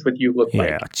business with you look like?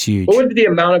 Yeah, it's huge.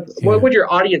 What would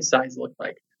your audience size look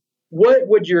like? What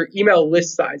would your email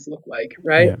list size look like?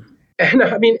 Right. Yeah. And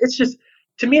I mean,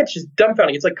 to me, it's just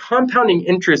dumbfounding. It's like compounding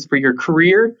interest for your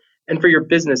career and for your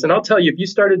business. And I'll tell you, if you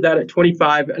started that at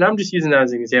 25, and I'm just using that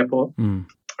as an example,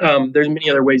 there's many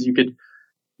other ways you could,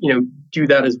 do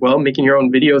that as well. Making your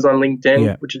own videos on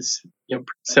LinkedIn, which is, pretty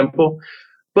simple.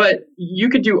 But you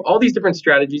could do all these different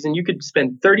strategies, and you could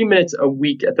spend 30 minutes a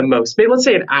week at the most. Maybe let's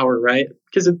say an hour, right?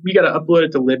 Because you got to upload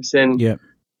it to Libsyn. Yeah.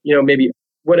 Maybe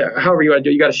whatever, however you want to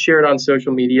do it, you got to share it on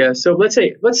social media. So let's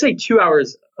say 2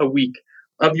 hours a week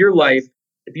of your life.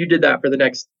 If you did that for the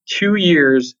next 2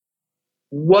 years,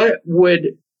 what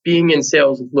would being in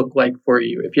sales look like for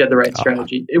you if you had the right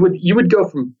strategy? You would go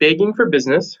from begging for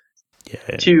business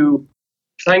to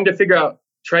trying to figure out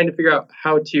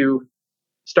how to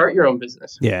start your own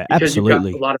business. Yeah, because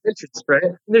absolutely. You've got a lot of interest, right?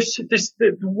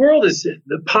 The world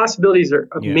the possibilities are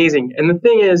amazing. Yeah. And the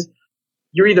thing is,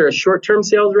 you're either a short-term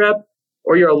sales rep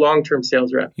or you're a long-term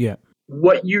sales rep. Yeah.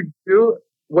 What you do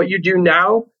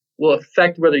now will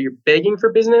affect whether you're begging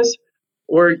for business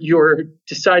or you're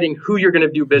deciding who you're going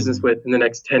to do business with in the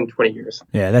next 10, 20 years.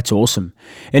 Yeah, that's awesome.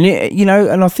 And,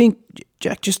 and I think,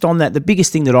 Jack, just on that, the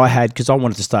biggest thing that I had, because I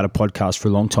wanted to start a podcast for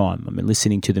a long time, I've been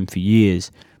listening to them for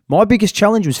years, my biggest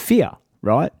challenge was fear,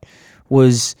 right?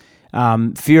 Was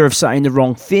fear of saying the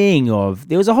wrong thing,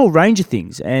 there was a whole range of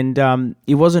things. And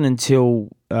it wasn't until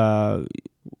a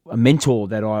mentor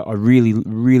that I really,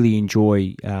 really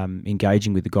enjoy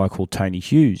engaging with, a guy called Tony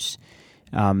Hughes,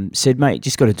 said, mate,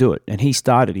 just got to do it. And he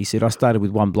said, I started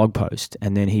with one blog post,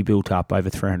 and then he built up over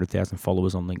 300,000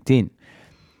 followers on LinkedIn. And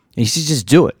he said, just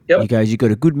do it. Yep. He goes, you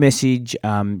got a good message,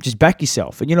 just back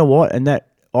yourself. And you know what? And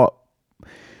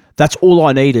that's all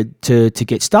I needed to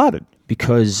get started,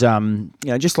 because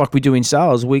just like we do in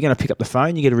sales, we're going to pick up the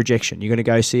phone, you get a rejection. You're going to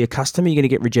go see a customer, you're going to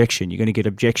get rejection. You're going to get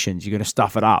objections. You're going to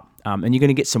stuff it up, and you're going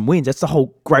to get some wins. That's the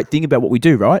whole great thing about what we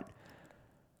do, right?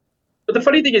 But the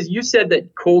funny thing is, you said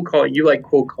that cold calling, you like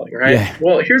cold calling, right? Yeah.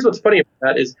 Well, here's what's funny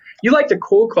about that is you like to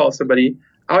cold call somebody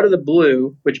out of the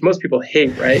blue, which most people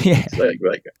hate, right? Yeah.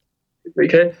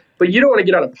 Okay. But you don't want to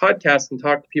get on a podcast and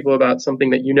talk to people about something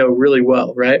that you know really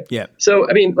well, right? Yeah. So,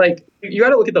 I mean, you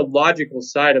got to look at the logical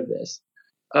side of this,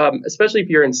 especially if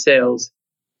you're in sales.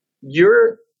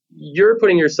 You're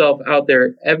putting yourself out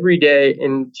there every day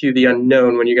into the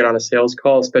unknown when you get on a sales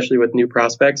call, especially with new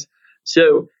prospects.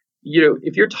 So,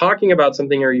 if you're talking about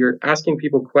something or you're asking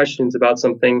people questions about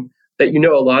something that you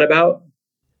know a lot about,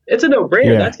 it's a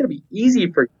no-brainer. Yeah. That's going to be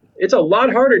easy for you. It's a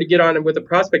lot harder to get on with a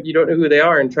prospect you don't know who they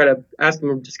are and try to ask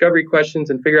them discovery questions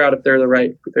and figure out if they're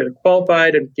they're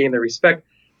qualified and gain their respect.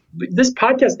 This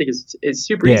podcast thing is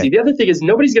super easy. The other thing is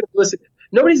nobody's going to listen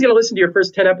to your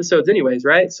first 10 episodes anyways,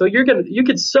 right? So you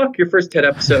could suck your first 10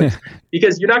 episodes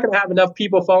because you're not going to have enough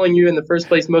people following you in the first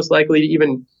place, most likely, to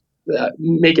even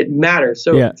make it matter.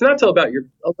 So It's not until about your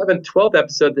 11th, 12th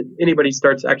episode that anybody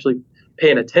starts actually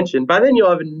paying attention. By then you'll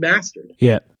have it mastered.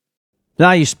 Yeah. No,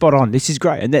 you're spot on. This is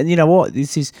great. And then, you know what?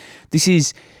 This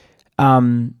is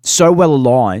so well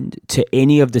aligned to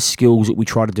any of the skills that we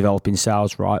try to develop in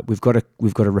sales, right? We've got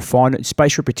to refine it.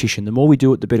 Spaced repetition. The more we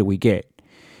do it, the better we get.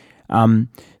 Well,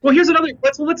 here's another.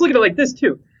 Let's look at it like this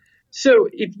too. So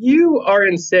if you are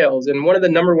in sales, and one of the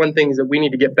number one things that we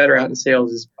need to get better at in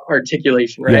sales is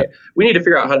articulation, right? Yeah. We need to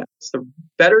figure out how to ask the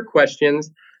better questions,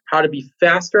 how to be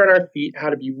faster on our feet, how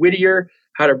to be wittier,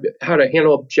 how to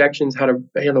handle objections, how to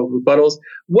handle rebuttals.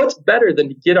 What's better than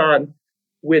to get on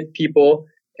with people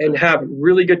and have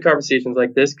really good conversations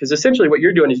like this? Because essentially what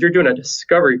you're doing is you're doing a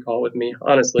discovery call with me,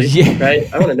 honestly,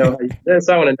 right? I want to know how you do this.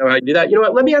 I want to know how you do that. You know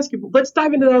what? Let me ask you, let's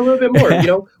dive into that a little bit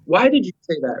more. Why did you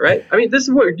say that, right? I mean, this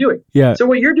is what you're doing. Yeah. So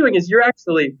what you're doing is you're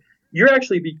actually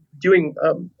doing,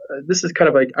 this is kind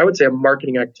of like, I would say, a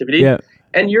marketing activity. Yeah.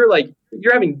 and you're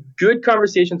having good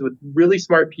conversations with really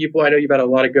smart people. I know you've had a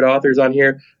lot of good authors on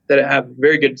here that have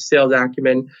very good sales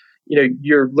acumen.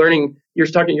 You're learning, you're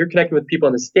connecting with people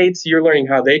in the States. You're learning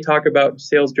how they talk about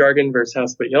sales jargon versus how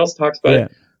somebody else talks about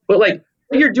it. But like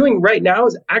what you're doing right now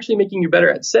is actually making you better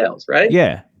at sales, right?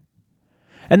 Yeah.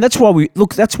 And that's why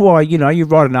you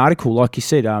write an article, like you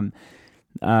said,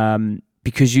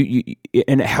 because you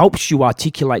and it helps you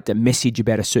articulate the message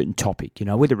about a certain topic,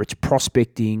 whether it's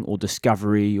prospecting or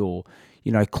discovery or,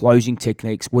 closing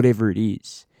techniques, whatever it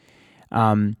is.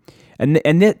 And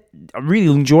that I'm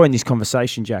really enjoying this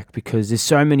conversation, Jack, because there's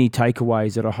so many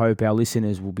takeaways that I hope our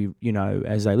listeners will be,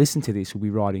 as they listen to this, will be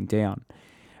writing down.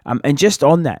 And just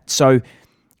on that, so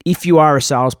if you are a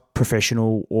sales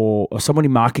professional or someone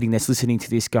in marketing that's listening to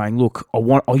this going, look,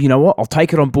 you know what, I'll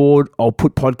take it on board. I'll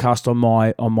put podcast on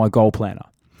my goal planner.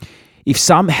 If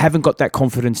some haven't got that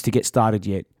confidence to get started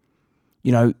yet,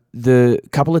 the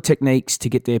couple of techniques to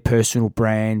get their personal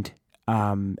brand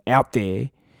out there,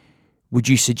 would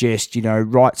you suggest,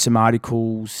 write some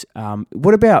articles?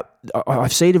 What about,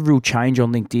 I've seen a real change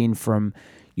on LinkedIn from,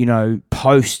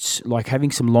 posts, like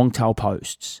having some long tail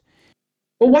posts.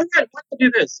 Well, why not do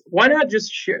this? Why not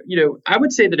just share? I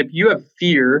would say that if you have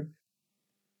fear,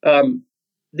 the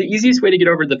easiest way to get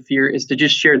over the fear is to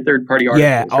just share third-party articles.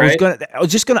 Yeah, I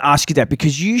was just going to ask you that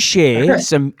because you share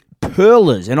some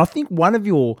pearlers, and I think one of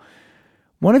your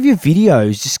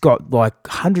videos just got like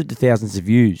hundreds of thousands of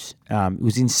views. It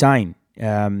was insane.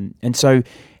 And so,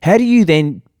 how do you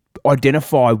then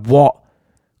identify what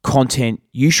content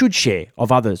you should share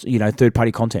of others?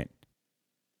 Third-party content.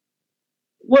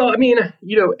 Well, I mean,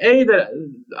 that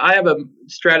I have a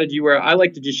strategy where I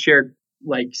like to just share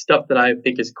like stuff that I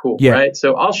think is cool, right?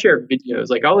 So I'll share videos.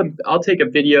 Like I'll take a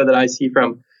video that I see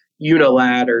from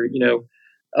Unilad or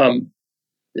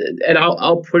and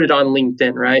I'll put it on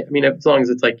LinkedIn, right? I mean, as long as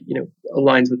it's like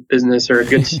aligns with business or a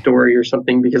good story or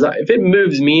something. Because if it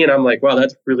moves me and I'm like, wow,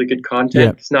 that's really good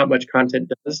content. Because not much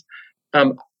content does.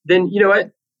 Then you know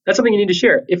what? That's something you need to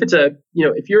share. If it's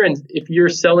if you're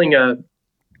selling a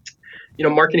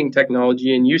marketing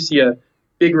technology and you see a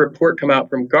big report come out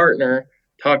from Gartner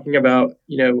talking about,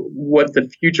 what the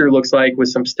future looks like with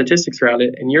some statistics around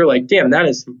it. And you're like, damn, that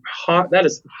is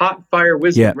hot fire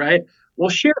wisdom, right? Well,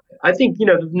 share it. I think,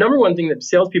 the number one thing that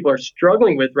salespeople are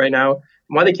struggling with right now and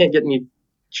why they can't get any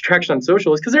traction on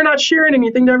social is because they're not sharing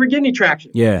anything to ever get any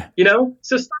traction. Yeah.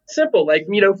 So start simple. Like,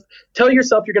 tell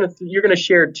yourself you're going to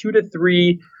share 2 to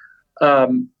 3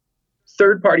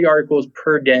 third-party articles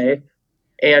per day.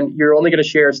 And you're only going to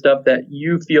share stuff that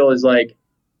you feel is like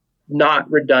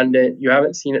not redundant. You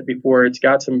haven't seen it before. It's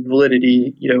got some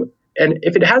validity, and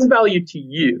if it has value to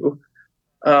you,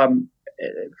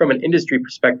 from an industry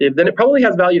perspective, then it probably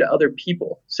has value to other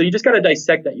people. So you just got to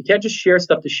dissect that. You can't just share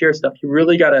stuff to share stuff. You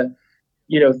really got to,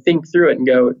 think through it and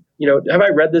go, have I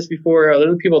read this before? Are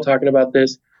other people talking about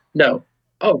this? No.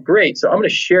 Oh, great. So I'm going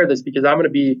to share this because I'm going to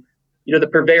be, the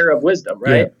purveyor of wisdom,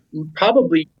 right? Yeah.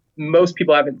 Probably most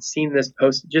people haven't seen this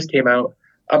post. It just came out.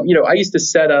 I used to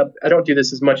set up, I don't do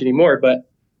this as much anymore, but,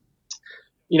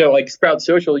 like Sprout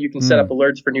Social, you can set up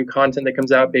alerts for new content that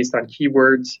comes out based on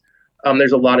keywords.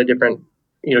 There's a lot of different,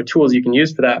 tools you can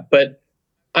use for that. But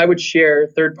I would share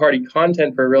third-party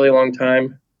content for a really long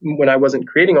time when I wasn't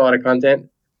creating a lot of content.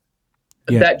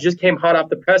 That just came hot off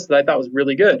the press that I thought was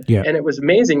really good. Yeah. And it was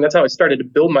amazing. That's how I started to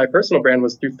build my personal brand,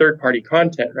 was through third-party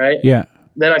content, right? Yeah.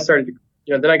 Then I started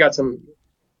to, then I got some,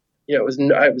 I was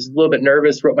a little bit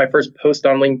nervous, wrote my first post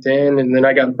on LinkedIn, and then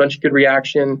I got a bunch of good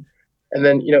reaction. And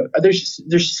then,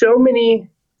 there's so many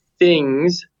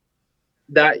things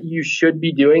that you should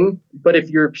be doing, but if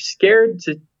you're scared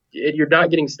you're not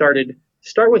getting started,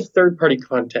 start with third-party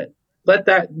content. Let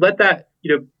that,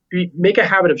 make a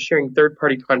habit of sharing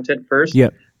third-party content first,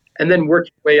 and then work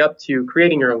your way up to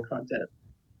creating your own content.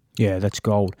 Yeah, that's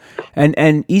gold.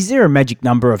 And is there a magic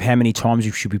number of how many times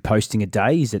you should be posting a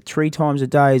day? Is it 3 times a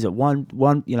day? Is it one?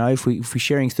 If we're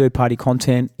sharing third-party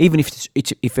content, even if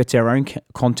it's our own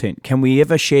content, can we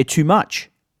ever share too much?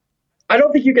 I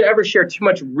don't think you could ever share too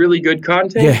much really good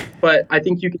content, but I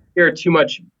think you can share too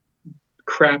much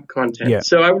crap content. Yeah.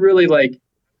 So I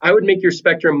would make your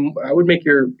spectrum, I would make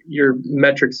your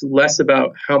metrics less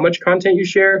about how much content you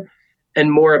share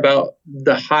and more about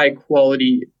the high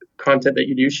quality content that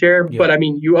you do share. Yeah. But I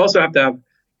mean, you also have to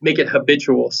make it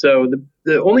habitual. So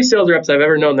the only sales reps I've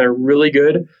ever known that are really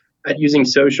good at using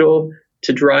social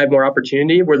to drive more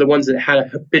opportunity were the ones that had a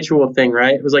habitual thing,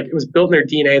 right? It was built in their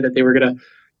DNA that they were going to,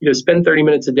 spend 30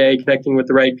 minutes a day connecting with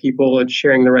the right people and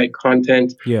sharing the right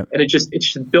content. Yeah. And it's just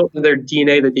built into their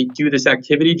DNA that they do this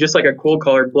activity, just like a cold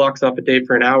caller blocks off a day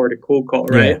for an hour to cold call,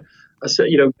 right?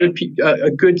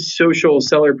 a good social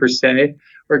seller per se,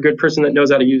 or a good person that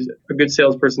knows how to use it, a good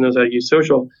salesperson knows how to use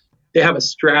social. They have a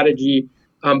strategy,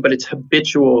 but it's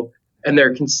habitual, and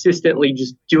they're consistently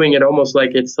just doing it almost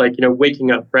like it's like,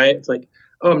 waking up, right? It's like,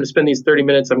 oh, I'm going to spend these 30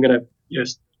 minutes. I'm going to,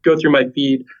 go through my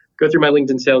feed, go through my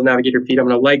LinkedIn Sales Navigator feed. I'm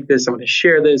going to like this. I'm going to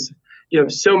share this.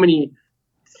 So many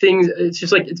things. It's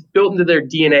just like it's built into their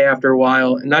DNA after a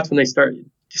while, and that's when they start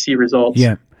to see results.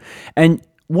 Yeah, and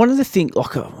one of the things,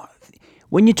 like,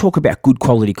 when you talk about good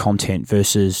quality content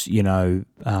versus,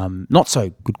 not so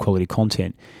good quality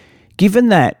content, given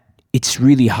that it's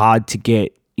really hard to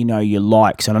get, your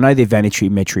likes, and I know they're vanity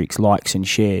metrics, likes and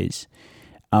shares,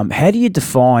 how do you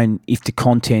define if the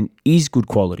content is good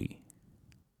quality?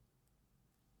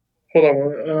 Hold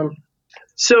on.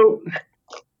 So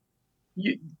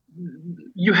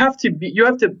you have to,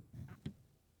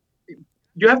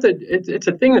 it's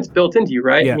a thing that's built into you,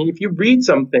 right? Yeah. I mean, if you read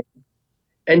something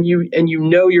and you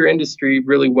know your industry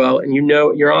really well, and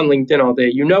you're on LinkedIn all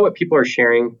day, what people are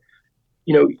sharing,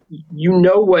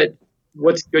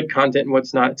 what's good content and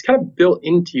what's not. It's kind of built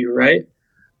into you, right?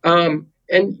 And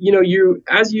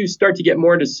as you start to get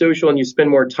more into social and you spend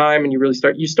more time and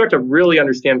you start to really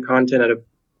understand content at a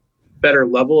better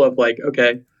level of like,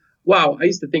 okay, wow, I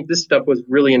used to think this stuff was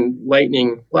really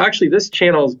enlightening. Well, actually, this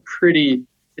channel is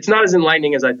it's not as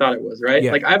enlightening as I thought it was, right?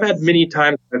 Yeah. Like I've had many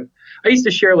times, I used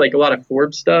to share like a lot of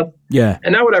Forbes stuff. Yeah.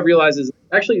 And now what I realize is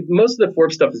actually most of the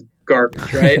Forbes stuff is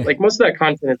garbage, right? Like most of that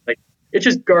content is like, it's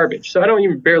just garbage. So I don't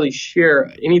even barely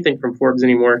share anything from Forbes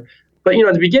anymore. But,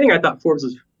 at the beginning, I thought Forbes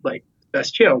was like the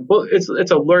best channel. Well, it's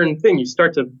a learned thing. You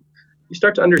start to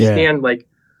understand like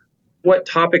what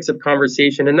topics of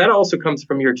conversation, and that also comes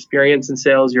from your experience in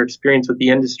sales, your experience with the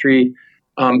industry.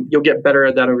 You'll get better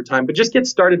at that over time, but just get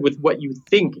started with what you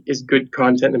think is good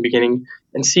content in the beginning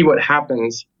and see what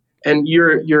happens. And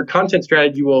your content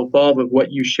strategy will evolve of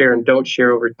what you share and don't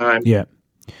share over time. Yeah.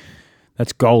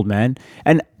 That's gold, man.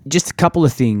 And just a couple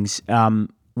of things.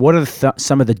 What are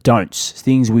some of the don'ts,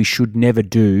 things we should never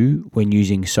do when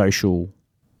using social,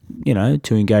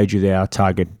 to engage with our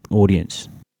target audience?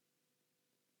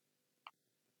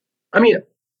 I mean,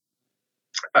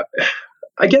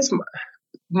 I guess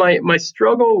my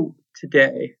struggle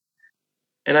today,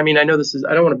 and I mean, I know this is,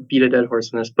 I don't want to beat a dead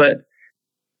horse on this, but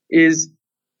is,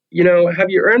 have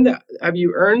you earned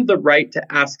the right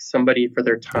to ask somebody for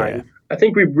their time? Yeah. I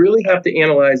think we really have to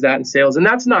analyze that in sales, and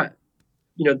that's not,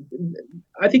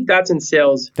 I think that's in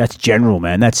sales. That's general,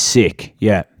 man. That's sick.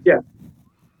 Yeah. Yeah.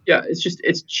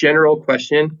 It's general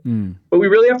question, but we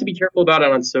really have to be careful about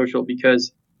it on social,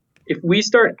 because if we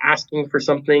start asking for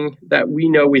something that we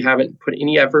know we haven't put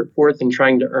any effort forth in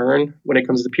trying to earn when it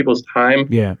comes to people's time,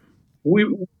 you'll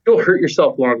hurt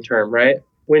yourself long term, right?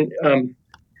 When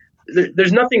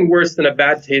there's nothing worse than a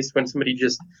bad taste when somebody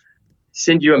just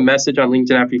sends you a message on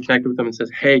LinkedIn after you connect with them and says,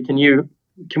 "Hey, can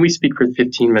we speak for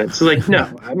 15 minutes?" So like,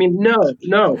 no, I mean,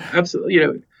 no,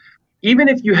 absolutely. Even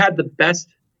if you had the best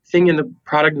thing in the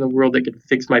product in the world that could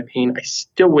fix my pain, I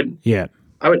still wouldn't. Yeah.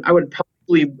 I would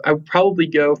probably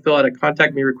go fill out a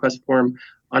contact me request form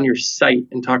on your site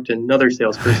and talk to another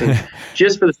salesperson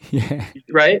just for the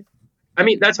right. I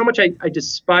mean, that's how much I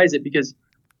despise it, because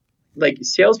like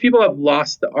salespeople have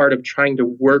lost the art of trying to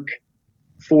work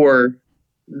for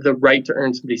the right to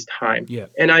earn somebody's time. Yeah.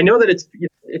 And I know that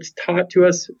it's taught to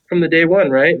us from the day one,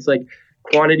 right? It's like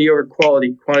quantity over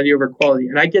quality, quantity over quality.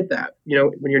 And I get that.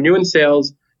 When you're new in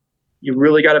sales, you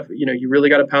really got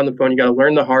to pound the phone. You got to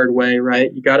learn the hard way,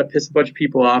 right? You got to piss a bunch of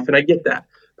people off. And I get that.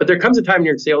 But there comes a time in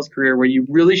your sales career where you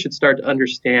really should start to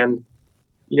understand,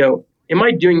 am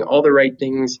I doing all the right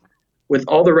things with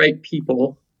all the right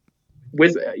people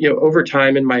with, over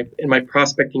time in my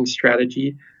prospecting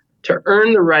strategy to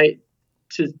earn the right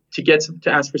to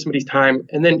ask for somebody's time.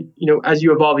 And then, as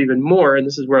you evolve even more, and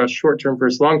this is where a short-term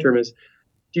versus long-term is,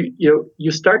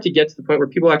 you start to get to the point where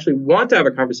people actually want to have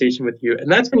a conversation with you.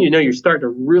 And that's when you're starting to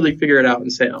really figure it out in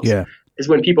sales. Yeah. Is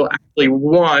when people actually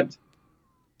want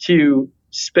to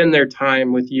spend their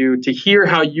time with you to hear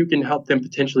how you can help them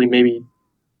potentially maybe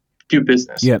do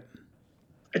business. Yep.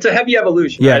 It's a heavy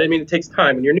evolution, right? I mean, it takes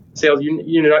time. When you're new in sales,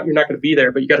 you're not going to be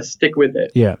there, but you got to stick with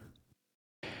it. Yeah.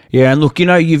 Yeah, and look,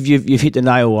 you've hit the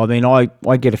nail. I mean,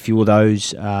 I get a few of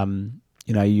those.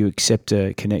 You accept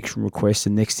a connection request,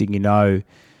 and next thing you know,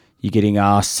 you're getting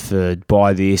asked for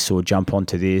buy this or jump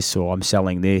onto this or I'm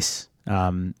selling this,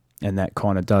 and that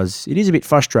kind of it is a bit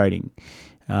frustrating,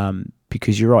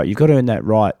 because you're right. You've got to earn that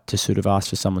right to sort of ask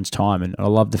for someone's time, and I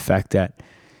love the fact that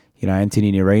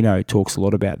Anthony Nerino talks a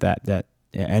lot about that,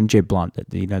 and Jeb Blunt,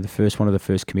 that one of the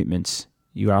first commitments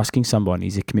you're asking someone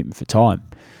is a commitment for time.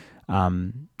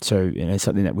 So it's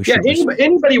something that we yeah, should.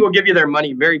 Anybody will give you their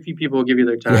money. Very few people will give you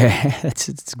their time. Yeah,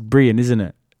 it's brilliant, isn't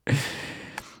it?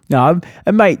 No,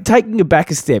 and mate, taking it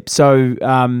back a step. So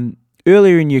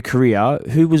earlier in your career,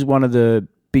 who was one of the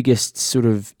biggest sort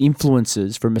of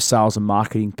influences from a sales and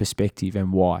marketing perspective,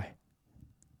 and why?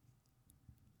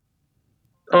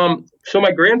 So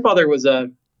my grandfather was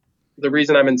the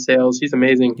reason I'm in sales. He's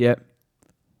amazing. Yep.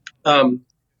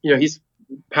 He's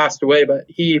passed away, but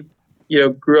he,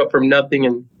 grew up from nothing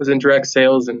and was in direct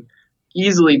sales, and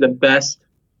easily the best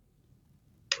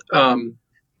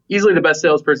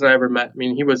salesperson I ever met. I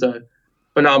mean, he was a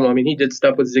phenomenal. I mean, he did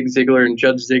stuff with Zig Ziglar and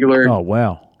Judge Ziglar. Oh,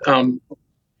 wow.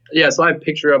 Yeah, so I have a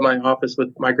picture of my office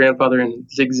with my grandfather and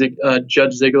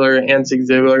Judge Ziglar and Zig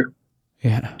Ziglar.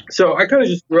 Yeah. So I kind of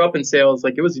just grew up in sales.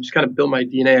 Like, it was just kind of built my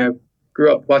DNA. I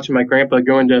grew up watching my grandpa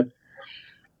go into,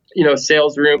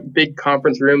 sales room, big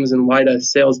conference rooms, and light a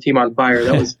sales team on fire.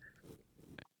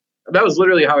 That was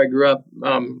literally how I grew up,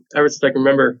 ever since I can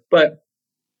remember. But,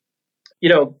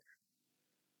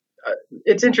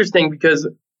 it's interesting because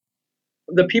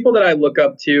the people that I look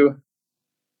up to,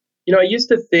 I used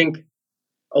to think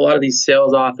a lot of these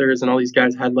sales authors and all these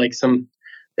guys had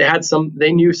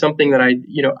they knew something that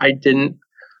I didn't.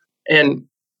 And,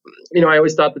 I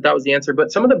always thought that was the answer.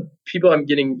 But some of the people I'm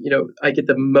getting, I get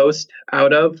the most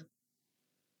out of,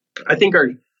 I think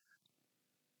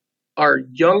are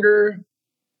younger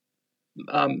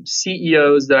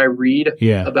CEOs that I read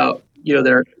about,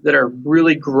 that are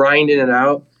really grinding it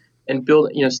out and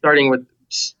building, starting with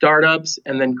startups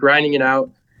and then grinding it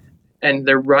out. And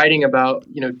they're writing about,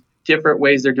 different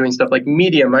ways they're doing stuff. Like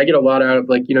Medium, I get a lot out of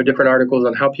different articles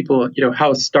on how people,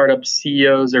 how startup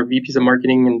CEOs or VPs of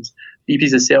marketing and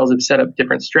VPs of sales have set up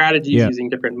different strategies using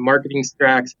different marketing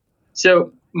stacks.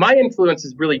 So my influence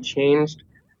has really changed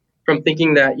from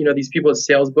thinking that, these people at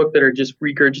sales book that are just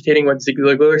regurgitating what Zig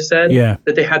Ziglar said,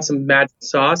 that they had some magic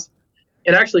sauce.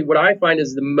 And actually what I find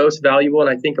is the most valuable, and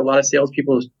I think a lot of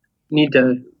salespeople need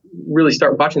to really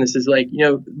start watching this, is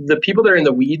the people that are in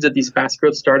the weeds at these fast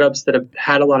growth startups that have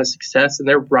had a lot of success and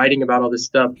they're writing about all this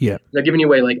stuff. Yeah. They're giving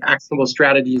you away actionable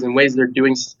strategies and ways they're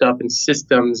doing stuff and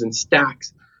systems and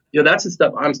stacks. That's the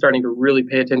stuff I'm starting to really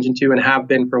pay attention to and have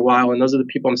been for a while. And those are the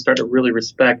people I'm starting to really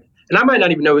respect. And I might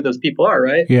not even know who those people are,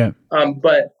 right? Yeah.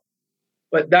 But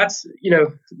that's,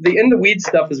 the in the weeds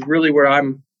stuff is really where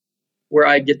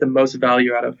I get the most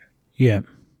value out of. Yeah.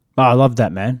 Oh, I love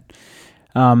that, man.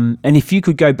 And if you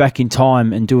could go back in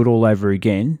time and do it all over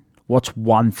again, what's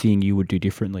one thing you would do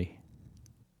differently?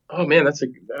 Oh man,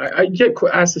 I get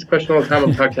asked this question all the time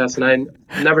on podcasts, and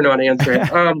I never know how to answer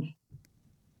it.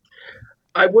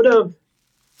 I would have,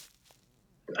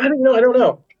 I don't know.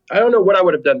 I don't know what I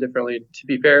would have done differently, to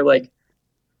be fair. I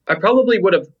probably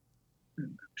would have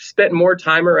spent more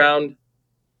time around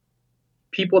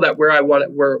people that where I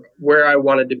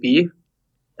wanted to be,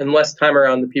 and less time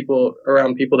around people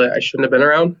that I shouldn't have been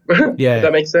around. Yeah. Does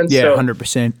that make sense? Yeah, so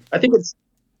 100%. I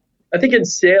think in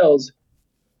sales,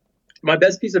 my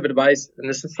best piece of advice, and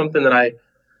this is something that I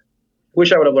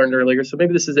wish I would have learned earlier, so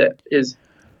maybe this is it, is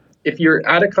if you're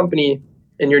at a company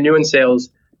and you're new in sales,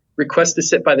 request to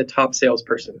sit by the top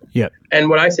salesperson. Yeah. And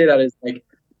when I say that is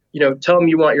tell them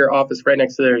you want your office right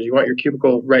next to theirs. You want your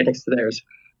cubicle right next to theirs.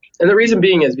 And the reason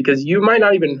being is because they might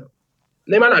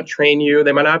not train you.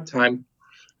 They might not have time.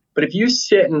 But if you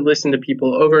sit and listen to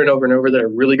people over and over and over that are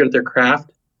really good at their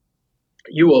craft,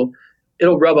 it'll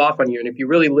rub off on you. And if you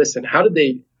really listen, how did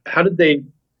they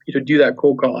do that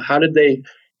cold call? How did they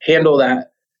handle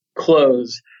that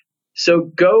close? So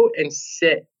go and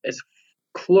sit as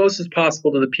close as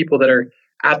possible to the people that are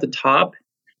at the top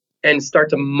and start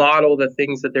to model the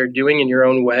things that they're doing in your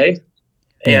own way.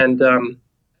 Yeah. And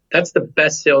that's the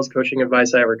best sales coaching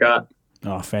advice I ever got.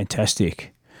 Oh,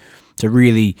 fantastic. To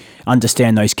really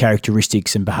understand those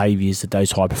characteristics and behaviors that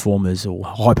those high performers or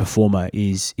high performer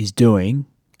is doing,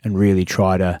 and really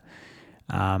try to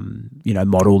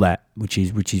model that, which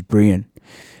is brilliant.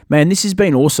 Man, this has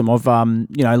been awesome. I've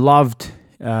loved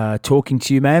talking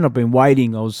to you, man. I've been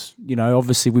waiting.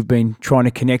 Obviously we've been trying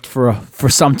to connect for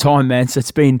some time, man. So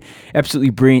it's been absolutely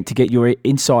brilliant to get your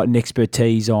insight and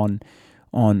expertise on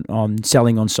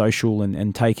selling on social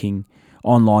and taking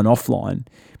online, offline.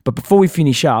 But before we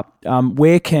finish up,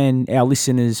 where can our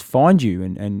listeners find you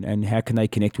and how can they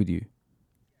connect with you?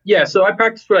 Yeah, so I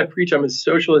practice what I preach. I'm as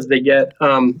social as they get.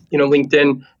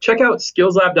 LinkedIn. Check out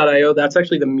skillslab.io. That's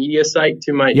actually the media site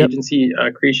to my agency,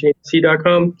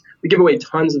 creationagency.com. We give away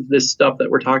tons of this stuff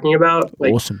that we're talking about.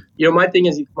 Awesome. My thing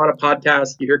is, you come on a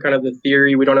podcast, you hear kind of the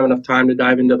theory. We don't have enough time to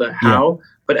dive into the how,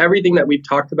 but everything that we've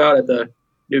talked about at the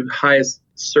highest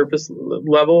surface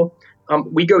level,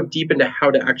 we go deep into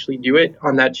how to actually do it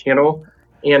on that channel,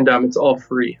 and it's all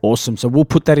free. Awesome. So we'll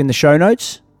put that in the show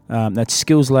notes. That's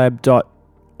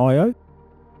skillslab.io.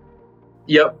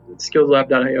 Yep,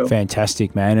 skillslab.io.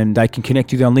 Fantastic, man. And they can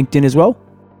connect with you on LinkedIn as well?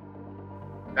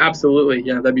 Absolutely.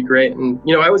 Yeah, that'd be great. And,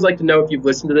 I always like to know if you've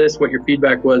listened to this, what your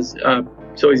feedback was.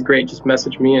 It's always great. Just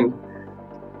message me and,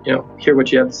 hear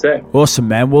what you have to say. Awesome,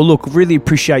 man. Well, look, really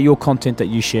appreciate your content that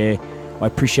you share. I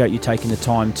appreciate you taking the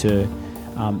time to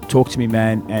talk to me,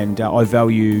 man. And I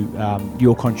value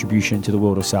your contribution to the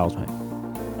world of sales, mate.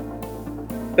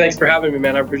 Thanks for having me,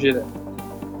 man. I appreciate it.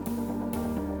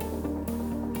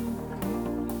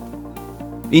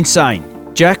 Insane.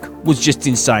 Jack was just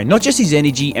insane. Not just his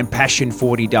energy and passion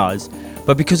for what he does,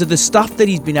 but because of the stuff that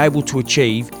he's been able to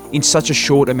achieve in such a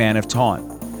short amount of time.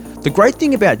 The great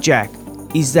thing about Jack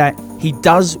is that he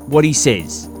does what he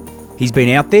says. He's been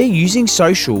out there using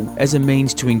social as a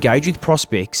means to engage with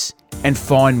prospects and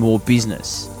find more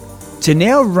business. To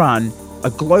now run a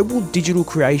global digital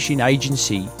creation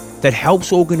agency that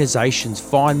helps organizations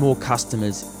find more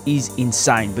customers is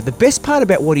insane. But the best part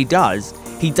about what he does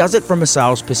it from a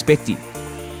sales perspective.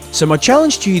 So my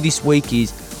challenge to you this week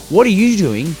is, what are you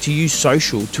doing to use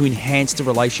social to enhance the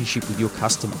relationship with your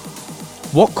customer?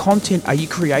 What content are you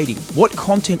creating? What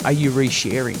content are you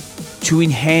resharing to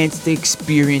enhance the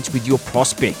experience with your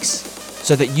prospects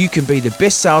so that you can be the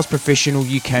best sales professional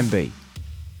you can be?